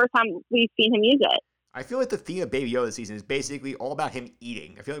is the first time we've seen him use it. I feel like the theme of Baby Yoda this season is basically all about him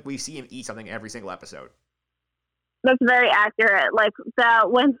eating. I feel like we see him eat something every single episode. That's very accurate.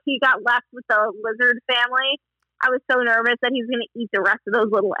 When he got left with the lizard family, I was so nervous that he's going to eat the rest of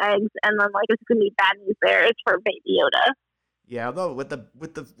those little eggs, and then, it's going to be bad news there. It's for Baby Yoda. Yeah, although with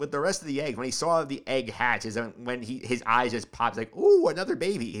the rest of the eggs, when he saw the egg hatch, is when his eyes just popped like, "Ooh, another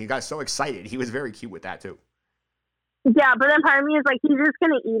baby!" He got so excited. He was very cute with that too. Yeah, but then part of me is like, he's just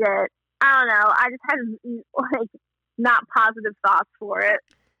gonna eat it. I don't know. I just had not positive thoughts for it.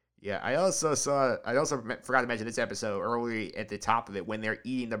 Yeah, I also forgot to mention this episode early at the top of it when they're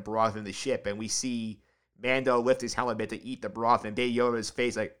eating the broth in the ship, and we see Mando lift his helmet to eat the broth, and Baby Yoda's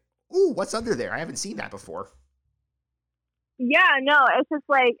face like, "Ooh, what's under there? I haven't seen that before." Yeah, no, it's just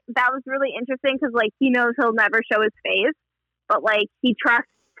that was really interesting because he knows he'll never show his face, but he trusts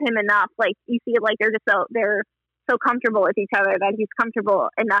him enough. You see it they're so comfortable with each other that he's comfortable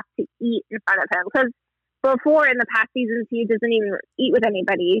enough to eat in front of him. Because before in the past seasons he doesn't even eat with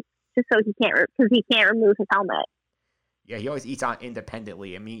anybody just so he can't remove his helmet. Yeah, he always eats on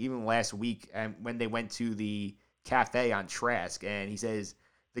independently. I mean, even last week when they went to the cafe on Trask, and he says,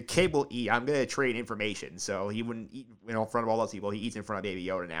 "The kid will eat. I'm going to trade information." So he wouldn't eat in front of all those people. He eats in front of Baby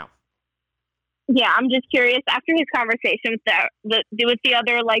Yoda now. Yeah, I'm just curious, after his conversation with the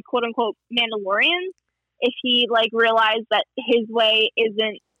other, quote-unquote, Mandalorians, if he, realized that his way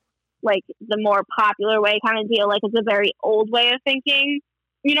isn't, the more popular way kind of deal. It's a very old way of thinking.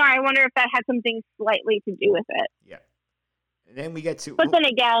 I wonder if that had something slightly to do with it. Yeah. And then we get to... But then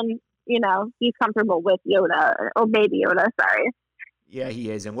again, he's comfortable with Yoda, or Baby Yoda, sorry. Yeah, he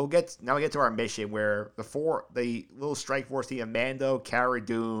is, and we get to our mission where the little strike force team of Mando, Cara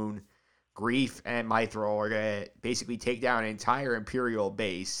Dune, Greef, and Mythrol are gonna basically take down an entire Imperial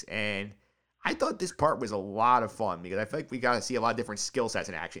base. And I thought this part was a lot of fun because I feel like we got to see a lot of different skill sets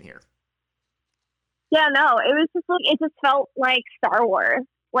in action here. Yeah, no, it was just it just felt like Star Wars,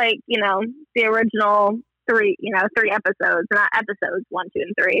 the original three episodes, not episodes 1, 2,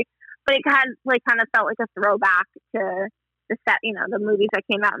 and 3, but it kind of felt like a throwback to the movies that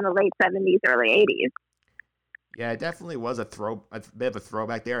came out in the late 70s, early 80s. Yeah, it definitely was a bit of a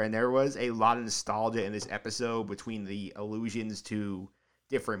throwback there, and there was a lot of nostalgia in this episode between the allusions to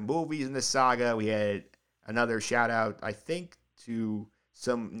different movies in the saga. We had another shout out, I think, to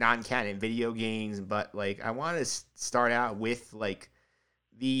some non-canon video games, but like I want to start out with like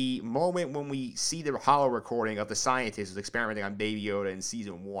the moment when we see the holo recording of the scientists experimenting on Baby Yoda in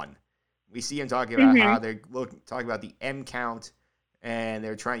season 1. We see him talking about how they're talking about the M count, and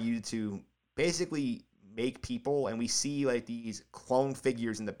they're trying to use it to basically make people, and we see like these clone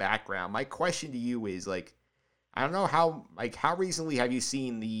figures in the background. My question to you is like, I don't know how recently have you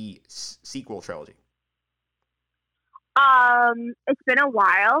seen the sequel trilogy? It's been a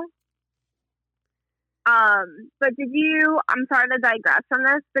while. But I'm sorry to digress from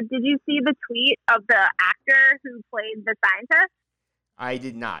this, but did you see the tweet of the actor who played the scientist? I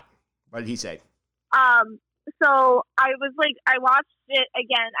did not. What did he say? So I watched it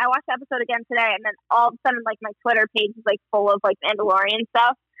again. I watched the episode again today, and then all of a sudden, like, my Twitter page is like full of like Mandalorian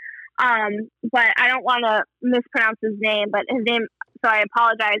stuff. But I don't want to mispronounce his name, but his name, so I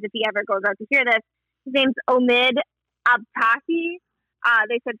apologize if he ever goes out to hear this. His name's Omid Abtahi.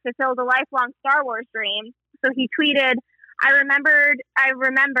 They said fulfilled a lifelong Star Wars dream. So he tweeted, I remember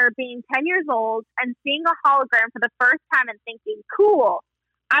being 10 years old and seeing a hologram for the first time and thinking, cool,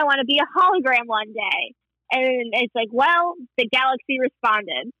 I want to be a hologram one day. And it's like, well, the galaxy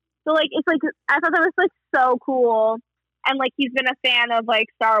responded. So like, it's like, I thought that was like so cool. And like, he's been a fan of like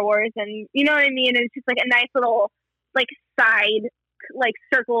Star Wars, and you know what I mean? It's just like a nice little like side, like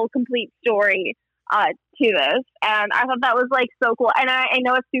circle complete story to this. And I thought that was like so cool. And I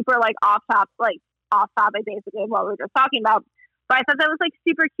know it's super like off topic basically of what we were just talking about, but I thought that was like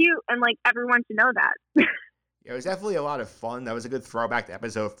super cute, and like everyone should know that. Yeah, it was definitely a lot of fun. That was a good throwback to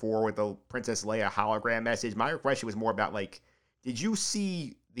episode 4 with the Princess Leia hologram message. My question was more about like, did you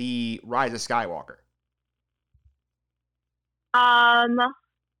see the Rise of Skywalker?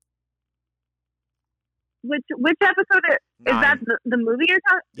 Which episode is that? The movie you're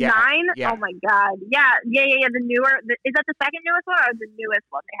talking? Yeah, 9? yeah. Oh my god! Yeah. The newer. Is that the second newest one or the newest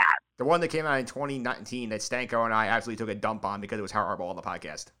one they have? The one that came out in 2019 that Stanko and I absolutely took a dump on because it was horrible on the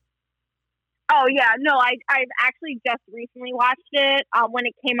podcast. Oh yeah, no, I've actually just recently watched it when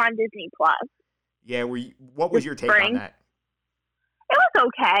it came on Disney Plus. Yeah, what was your take on that? It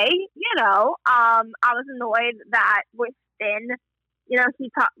was okay, you know. I was annoyed that with Finn, you know,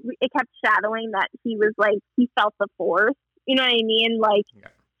 it kept shadowing that he was like, he felt the Force, you know what I mean? Like, yeah.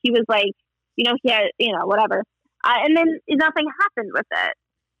 He was like, you know, he had, you know, whatever. And then nothing happened with it.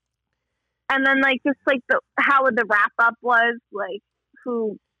 And then like, just like how the wrap up was, like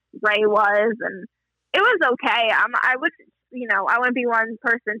who Rey was, and it was okay. I wouldn't be one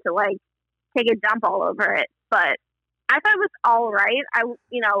person to like take a dump all over it, but I thought it was all right.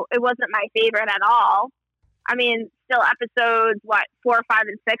 It wasn't my favorite at all. I mean, still episodes 4, 5,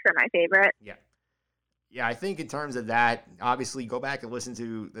 and 6 are my favorite. Yeah, I think in terms of that, obviously go back and listen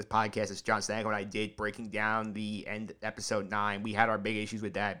to this podcast that John Stanko and I did breaking down the end episode 9. We had our big issues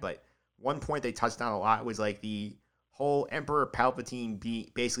with that, but one point they touched on a lot was like the whole Emperor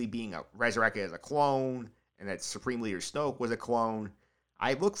Palpatine basically being resurrected as a clone, and that Supreme Leader Snoke was a clone.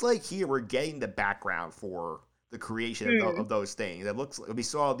 It looks like here we're getting the background for the creation of those things. It looks like we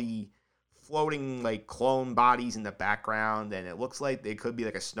saw the floating like clone bodies in the background, and it looks like they could be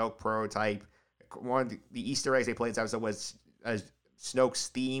like a Snoke prototype. One of the Easter eggs they played in this episode was Snoke's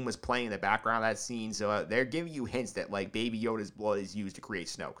theme was playing in the background of that scene. So they're giving you hints that like Baby Yoda's blood is used to create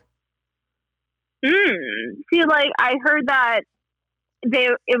Snoke. See, like I heard that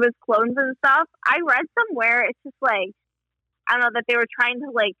it was clones and stuff. I read somewhere it's just like, I don't know, that they were trying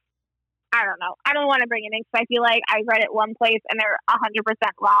to like, I don't know. I don't want to bring it in because I feel like I read it one place and they're 100%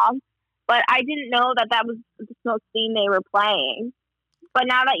 wrong. But I didn't know that was the Snoke theme they were playing. But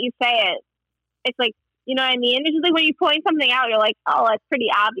now that you say it, it's like, you know what I mean? It's just like when you point something out, you're like, oh, that's pretty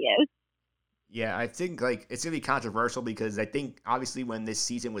obvious. Yeah, I think like it's gonna be controversial because I think obviously when this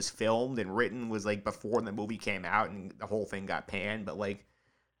season was filmed and written was like before the movie came out and the whole thing got panned. But like,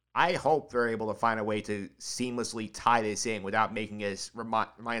 I hope they're able to find a way to seamlessly tie this in without making us remind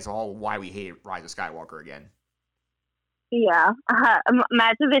us all why we hate Rise of Skywalker again. Yeah,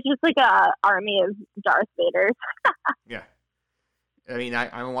 imagine if it's just like a army of Darth Vaders. Yeah. I mean, I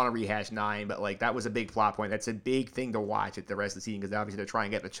don't want to rehash 9, but like that was a big plot point. That's a big thing to watch at the rest of the season because obviously they're trying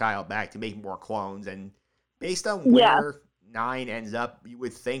to get the child back to make more clones. And based on where 9 ends up, you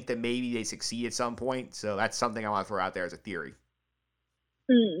would think that maybe they succeed at some point. So that's something I want to throw out there as a theory.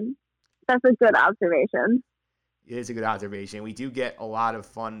 That's a good observation. It is a good observation. We do get a lot of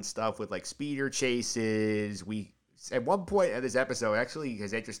fun stuff with like speeder chases. We at one point of this episode, actually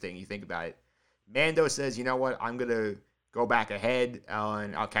is interesting. You think about it. Mando says, "You know what? I'm gonna go back ahead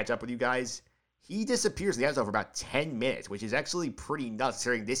and I'll catch up with you guys." He disappears in the episode for about 10 minutes, which is actually pretty nuts,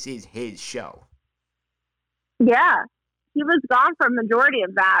 considering this is his show. Yeah, he was gone for a majority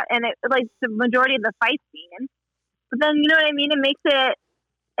of that, and it like the majority of the fight scene. But then, you know what I mean? It makes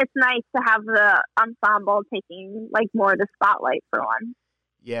it's nice to have the ensemble taking like more of the spotlight for one.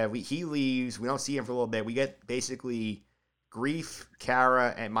 Yeah, he leaves. We don't see him for a little bit. We get basically Greef,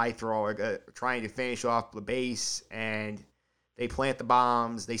 Kara, and Mythrol are trying to finish off the base, and they plant the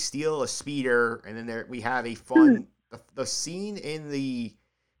bombs. They steal a speeder, and then we have a fun the scene in the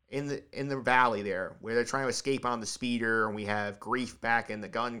valley there where they're trying to escape on the speeder, and we have Greef back in the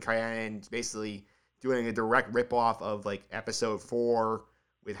gun cannon, basically doing a direct ripoff of like episode 4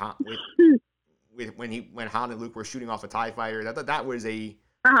 with when Han and Luke were shooting off a TIE fighter. I thought that was a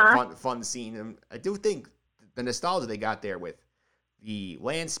fun scene. And I do think the nostalgia they got there with the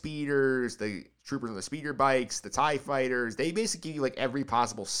land speeders, the troopers on the speeder bikes, the TIE fighters, they basically give you like every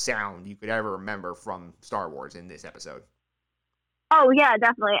possible sound you could ever remember from Star Wars in this episode. Oh yeah,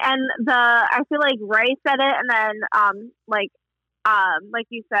 definitely. And I feel like Ray said it, and then like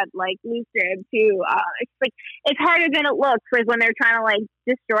you said, like Luke did too. It's harder than it looks, like when they're trying to like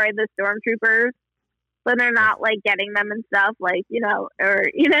destroy the stormtroopers, when they're not like getting them and stuff, like it's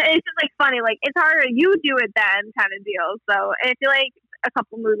just like funny. Like it's harder. You do it then, kind of deal. So I feel like a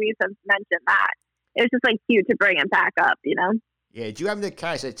couple movies have mentioned that. It's just like cute to bring it back up, Yeah, did you happen to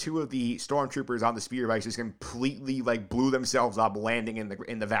catch that 2 of the stormtroopers on the speeder bikes just completely like blew themselves up landing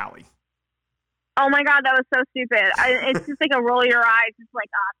in the valley? Oh my god, that was so stupid. It's just like a roll your eyes. It's like,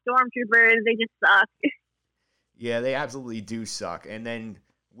 stormtroopers, they just suck. Yeah, they absolutely do suck. And then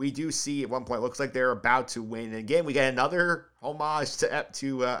we do see at one point, looks like they're about to win. And again, we get another homage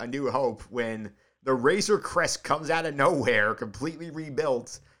to A New Hope when the Razor Crest comes out of nowhere, completely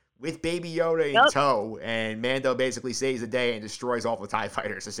rebuilt, with Baby Yoda in tow. And Mando basically saves the day and destroys all the TIE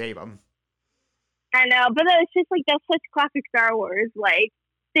fighters to save them. I know, but it's just like, that's such classic Star Wars. Like,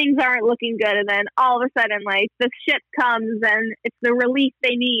 things aren't looking good, and then all of a sudden, like, the ship comes and it's the relief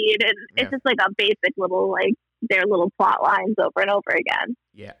they need, and it's just like a basic little, like, their little plot lines over and over again.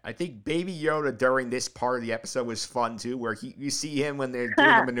 Yeah, I think Baby Yoda during this part of the episode was fun too, where you see him when they're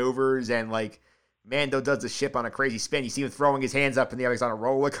doing the maneuvers, and like Mando does the ship on a crazy spin. You see him throwing his hands up in the air, he's on a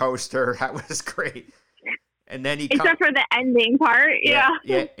roller coaster. That was great. And then except for the ending part, yeah,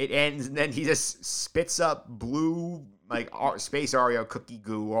 it ends, and then he just spits up blue like space Oreo cookie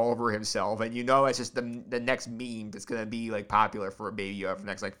goo all over himself, and it's just the next meme that's gonna be like popular for a Baby Yoda for the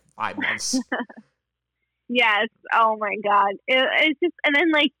next like 5 months. Yes. Oh my god. It's just, and then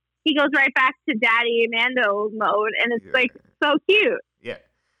like he goes right back to Daddy Mando mode, and it's like so cute. Yeah.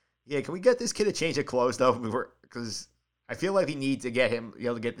 Yeah. Can we get this kid to change of clothes though? Because I feel like we need to get him,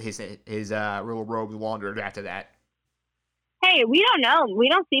 to get his little robe laundered after that. Hey, we don't know. We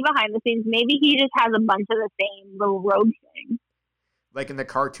don't see behind the scenes. Maybe he just has a bunch of the same little robe things. Like in the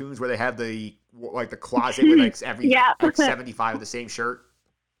cartoons where they have the closet with like every like 75 of the same shirt.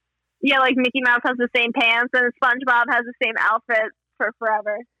 Yeah, like Mickey Mouse has the same pants and SpongeBob has the same outfit for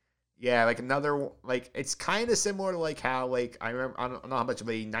forever. Yeah, like another, like, it's kind of similar to like how, like, I remember, I don't know how much of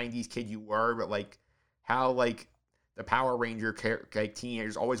a 90s kid you were, but like how like the Power Ranger like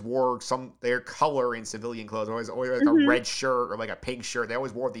teenagers always wore their color in civilian clothes, always like a red shirt or like a pink shirt. They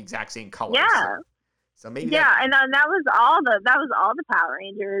always wore the exact same color. Yeah. So maybe and that was all the Power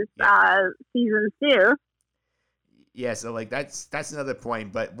Rangers seasons too. Yeah, so like that's another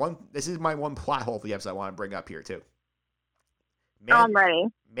point, but this is my one plot hole for the episode I want to bring up here too. I'm ready.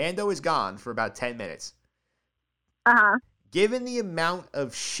 Mando is gone for about 10 minutes. Given the amount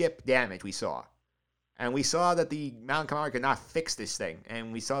of ship damage we saw, and we saw that the Mountain Commander could not fix this thing,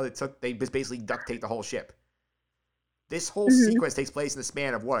 and we saw that they basically duct taped the whole ship. This whole sequence takes place in the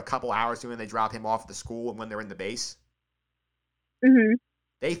span of a couple hours when they drop him off at the school and when they're in the base.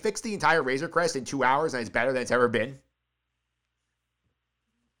 They fixed the entire Razor Crest in 2 hours, and it's better than it's ever been.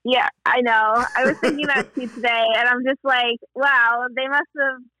 Yeah, I know. I was thinking that too today, and I'm just like, wow, they must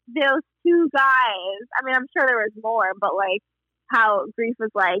have, those 2 guys. I mean, I'm sure there was more, but like how Greef was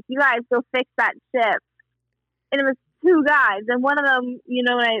like, you guys go fix that ship. And it was 2 guys, and one of them,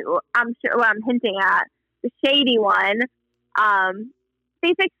 I'm sure what I'm hinting at, the shady one,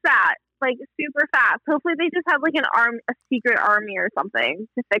 they fixed that like super fast. Hopefully they just have like a secret army or something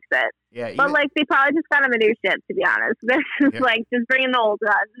to fix it. Yeah, but like they probably just got him a new ship, to be honest. They're just like just bring in the old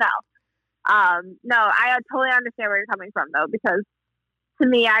guns. No, I totally understand where you're coming from though, because to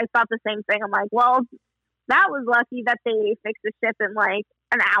me I thought the same thing. I'm like, well, that was lucky that they fixed the ship in like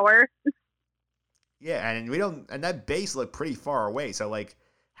an hour. Yeah, and that base looked pretty far away. So, like,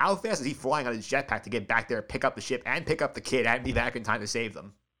 how fast is he flying on his jetpack to get back there, pick up the ship, and pick up the kid, and be back in time to save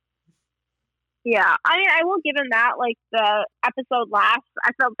them? Yeah, I mean, I will give him that. Like, the episode last,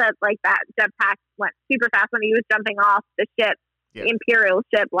 I felt that, like, that jetpack went super fast when he was jumping off the ship, the Imperial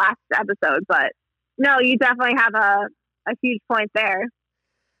ship last episode. But, no, you definitely have a huge point there.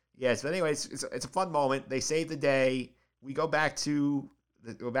 Yes, but anyways, it's a fun moment. They save the day. We go back to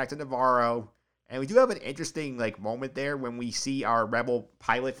Navarro, and we do have an interesting like moment there when we see our Rebel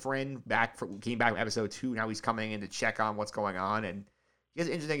pilot friend came back from episode 2. Now he's coming in to check on what's going on, and he has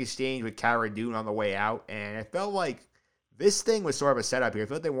an interesting exchange with Cara Dune on the way out. And it felt like this thing was sort of a setup here. I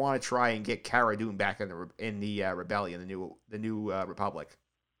feel like they want to try and get Cara Dune back in the rebellion, the new Republic.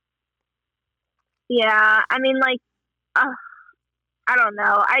 Yeah, I mean, like, I don't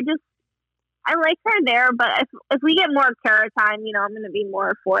know. I like her there, but if we get more Cara time, you know, I'm going to be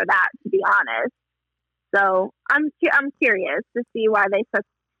more for that, to be honest. So I'm curious to see why they set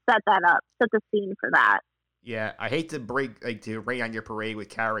that up, set the scene for that. Yeah, I hate to rain on your parade with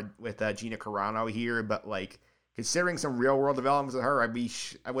Gina Carano here, but like considering some real world developments with her,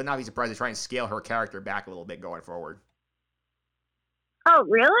 I would not be surprised to try and scale her character back a little bit going forward. Oh,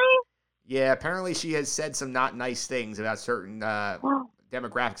 really? Yeah, apparently she has said some not nice things about certain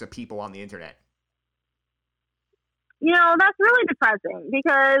demographics of people on the internet. You know, that's really depressing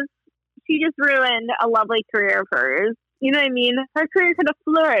because she just ruined a lovely career of hers. You know what I mean? Her career could have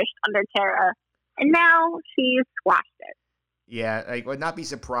flourished under Cara, and now she's squashed it. Yeah, I would not be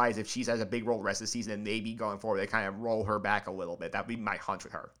surprised if she has a big role the rest of the season, and maybe going forward they kind of roll her back a little bit. That would be my hunch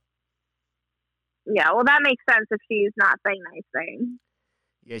with her. Yeah, well, that makes sense if she's not saying nice things.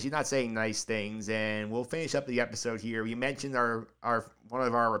 Yeah, she's not saying nice things, and we'll finish up the episode here. We mentioned our one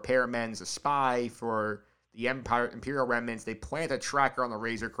of our repairmen's a spy for the Imperial remnants. They plant a tracker on the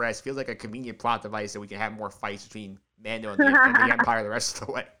Razor Crest. Feels like a convenient plot device so we can have more fights between Mando and the Empire the rest of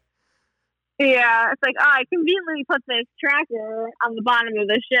the way. Yeah, it's like, I conveniently put this tracker on the bottom of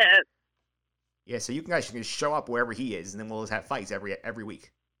the ship. Yeah, so you guys can show up wherever he is, and then we'll just have fights every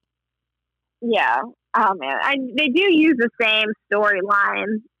week. Yeah. Oh, man. They do use the same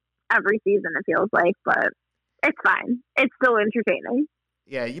storyline every season, it feels like, but it's fine. It's still entertaining.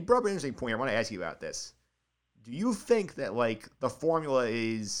 Yeah, you brought up an interesting point. I want to ask you about this. Do you think that, like, the formula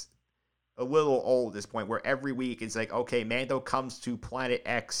is a little old at this point, where every week it's like, okay, Mando comes to planet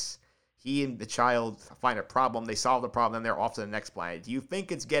X, he and the child find a problem, they solve the problem, and they're off to the next planet. Do you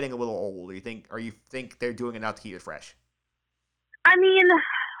think it's getting a little old, or you think they're doing enough to keep it fresh? I mean,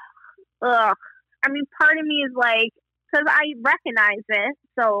 part of me is like, because I recognize it,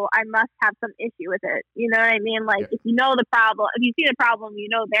 so I must have some issue with it. You know what I mean? Like, If you know the problem, if you see the problem, you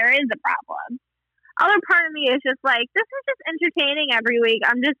know there is a problem. Other part of me is just like, this is just entertaining every week.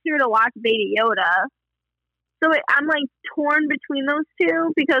 I'm just here to watch Baby Yoda. So I'm like torn between those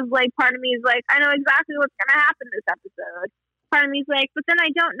two because like part of me is like, I know exactly what's going to happen this episode. Part of me is like, but then I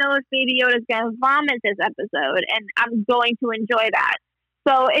don't know if Baby Yoda's going to vomit this episode, and I'm going to enjoy that.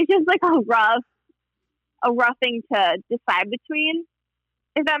 So it's just like a rough thing to decide between,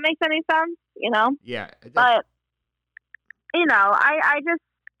 if that makes any sense, you know? Yeah. But, you know, I just,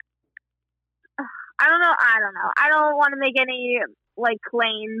 I don't know. I don't want to make any, like,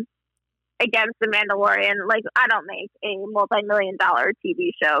 claims against The Mandalorian. Like, I don't make a multi-million-dollar TV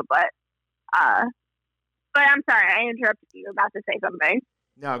show, but I'm sorry, I interrupted you. You were about to say something.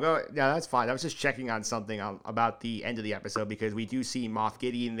 No, that's fine. I was just checking on something about the end of the episode because we do see Moff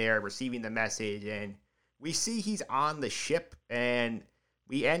Gideon there receiving the message, and we see he's on the ship, and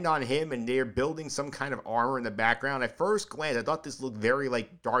we end on him, and they're building some kind of armor in the background. At first glance, I thought this looked very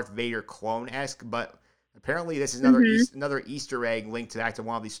like Darth Vader clone-esque, but apparently this is another Easter egg linked back to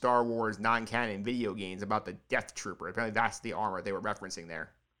one of the Star Wars non-canon video games about the Death Trooper. Apparently that's the armor they were referencing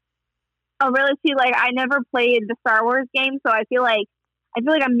there. Oh, really? See, like, I never played the Star Wars game, so I feel like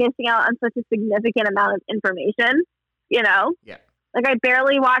I'm missing out on such a significant amount of information, you know? Yeah. Like, I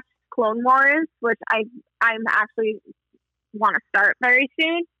barely watched Clone Wars, which I'm actually want to start very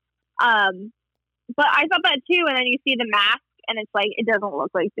soon. But I thought that too, and then you see the mask, and it's like, it doesn't look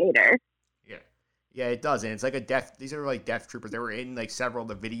like Vader. Yeah, it doesn't. It's like these are like Death Troopers. They were in like several of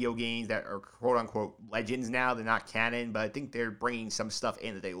the video games that are quote unquote legends now. They're not canon, but I think they're bringing some stuff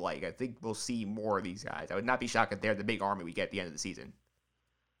in that they like. I think we'll see more of these guys. I would not be shocked if they're the big army we get at the end of the season.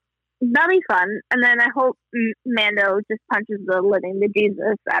 That'd be fun. And then I hope Mando just punches the living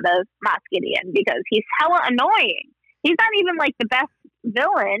bejesus out of Moff Gideon because he's hella annoying. He's not even like the best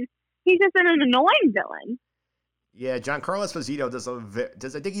villain. He's just an annoying villain. Yeah, Giancarlo Esposito does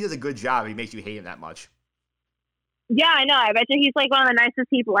I think he does a good job. He makes you hate him that much. Yeah, I know. I bet you he's like one of the nicest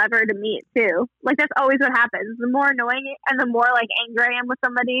people ever to meet too. Like that's always what happens. The more annoying and the more like angry I am with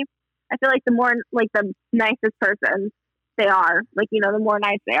somebody, I feel like the more like the nicest person they are. Like, you know, the more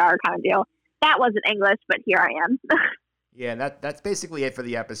nice they are kind of deal. That wasn't English, but here I am. Yeah, and that's basically it for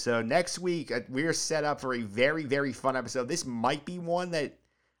the episode. Next week, we're set up for a very, very fun episode. This might be one that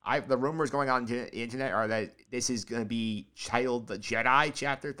the rumors going on the internet are that this is going to be titled The Jedi,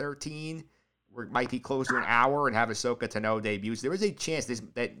 Chapter 13. Where it might be close to an hour and have Ahsoka Tano debut. So there is a chance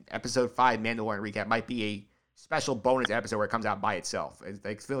that episode 5 Mandalorian recap might be a special bonus episode where it comes out by itself.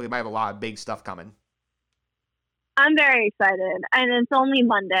 I feel like it might have a lot of big stuff coming. I'm very excited, and it's only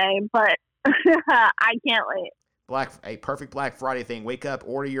Monday, but I can't wait. A perfect Black Friday thing. Wake up,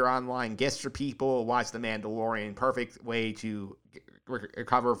 order your online gifts for people, watch The Mandalorian. Perfect way to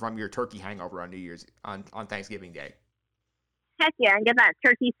recover from your turkey hangover on New Year's on Thanksgiving Day. Heck yeah, and get that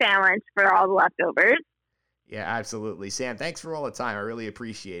turkey sandwich for all the leftovers. Yeah, absolutely. Sam, thanks for all the time. I really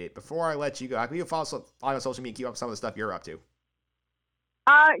appreciate it. Before I let you go, can you follow on social media and keep up some of the stuff you're up to?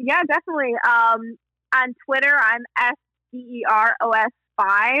 Yeah, definitely. On Twitter, I'm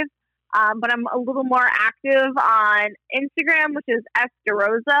SDEROS5. But I'm a little more active on Instagram, which is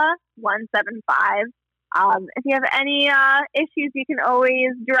SDerosa175. If you have any issues, you can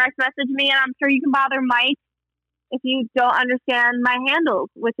always direct message me, and I'm sure you can bother Mike if you don't understand my handles,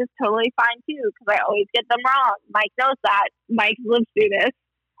 which is totally fine too, because I always get them wrong. Mike knows that. Mike lives through this.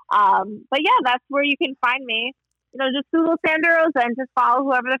 But yeah, that's where you can find me. You know, just Google Sandra Rosa and just follow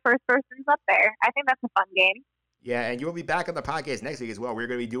whoever the first person's up there. I think that's a fun game. Yeah, and you'll be back on the podcast next week as well. We're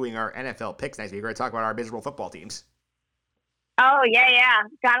going to be doing our NFL picks next week. We're going to talk about our miserable football teams. Oh yeah,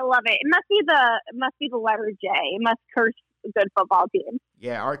 gotta love it. It must be the letter J. It must curse a good football team.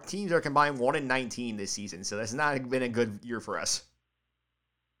 Yeah, our teams are combined 1-19 this season, so that's not been a good year for us.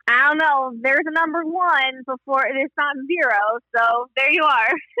 I don't know. There's a number 1 before it is not 0, so there you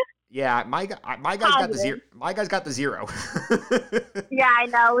are. Yeah, my guy's got the 0. My guy's got the 0. Yeah, I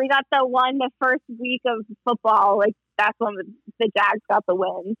know. We got the first week of football. Like that's when the Jags got the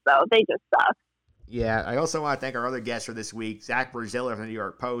win, so they just suck. Yeah, I also want to thank our other guests for this week. Zach Braziller from the New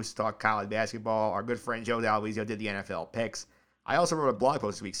York Post talked college basketball. Our good friend Joe D'Alvizio did the NFL picks. I also wrote a blog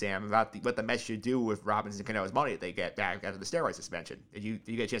post this week, Sam, about what the Mets should do with Robinson Cano's money that they get back after the steroid suspension. Did you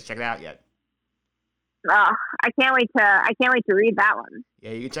get a chance to check it out yet? I can't wait to read that one.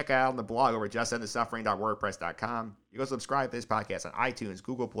 Yeah, you can check it out on the blog over at justendthesuffering.wordpress.com. You can subscribe to this podcast on iTunes,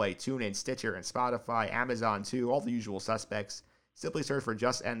 Google Play, TuneIn, Stitcher, and Spotify, Amazon too, all the usual suspects. Simply search for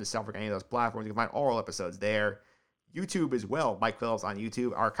Just End the Suffering on any of those platforms. You can find all episodes there. YouTube as well. Mike Phillips on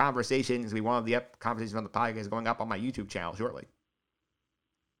YouTube. Our conversation is one of the conversations on the podcast going up on my YouTube channel shortly.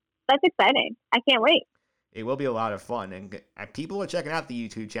 That's exciting. I can't wait. It will be a lot of fun, and people are checking out the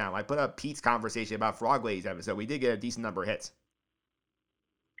YouTube channel. I put up Pete's conversation about Frog Ladies episode. We did get a decent number of hits.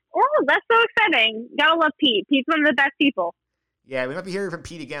 Oh, that's so exciting. Gotta love Pete. Pete's one of the best people. Yeah, we might be hearing from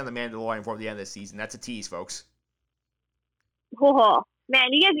Pete again on The Mandalorian before the end of this season. That's a tease, folks. Oh, man,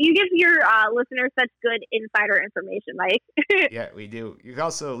 you give your listeners such good insider information, Mike. Yeah, we do. You can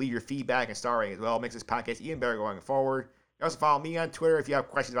also leave your feedback and star rating as well. It makes this podcast even better going forward. You also follow me on Twitter if you have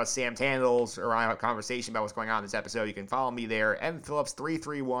questions about Sam's handles or I have a conversation about what's going on in this episode. You can follow me there,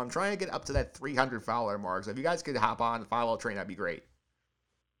 mphillips331. I'm trying to get up to that 300 follower mark. So if you guys could hop on the follow train, that'd be great.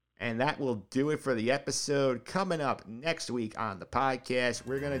 And that will do it for the episode. Coming up next week on the podcast,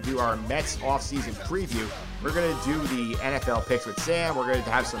 we're going to do our Mets offseason preview. We're going to do the NFL picks with Sam. We're going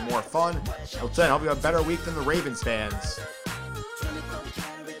to have some more fun. Until then, I hope you have a better week than the Ravens fans.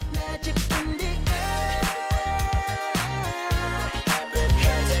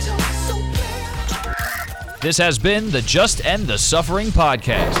 This has been the Just End the Suffering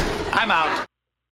podcast. I'm out.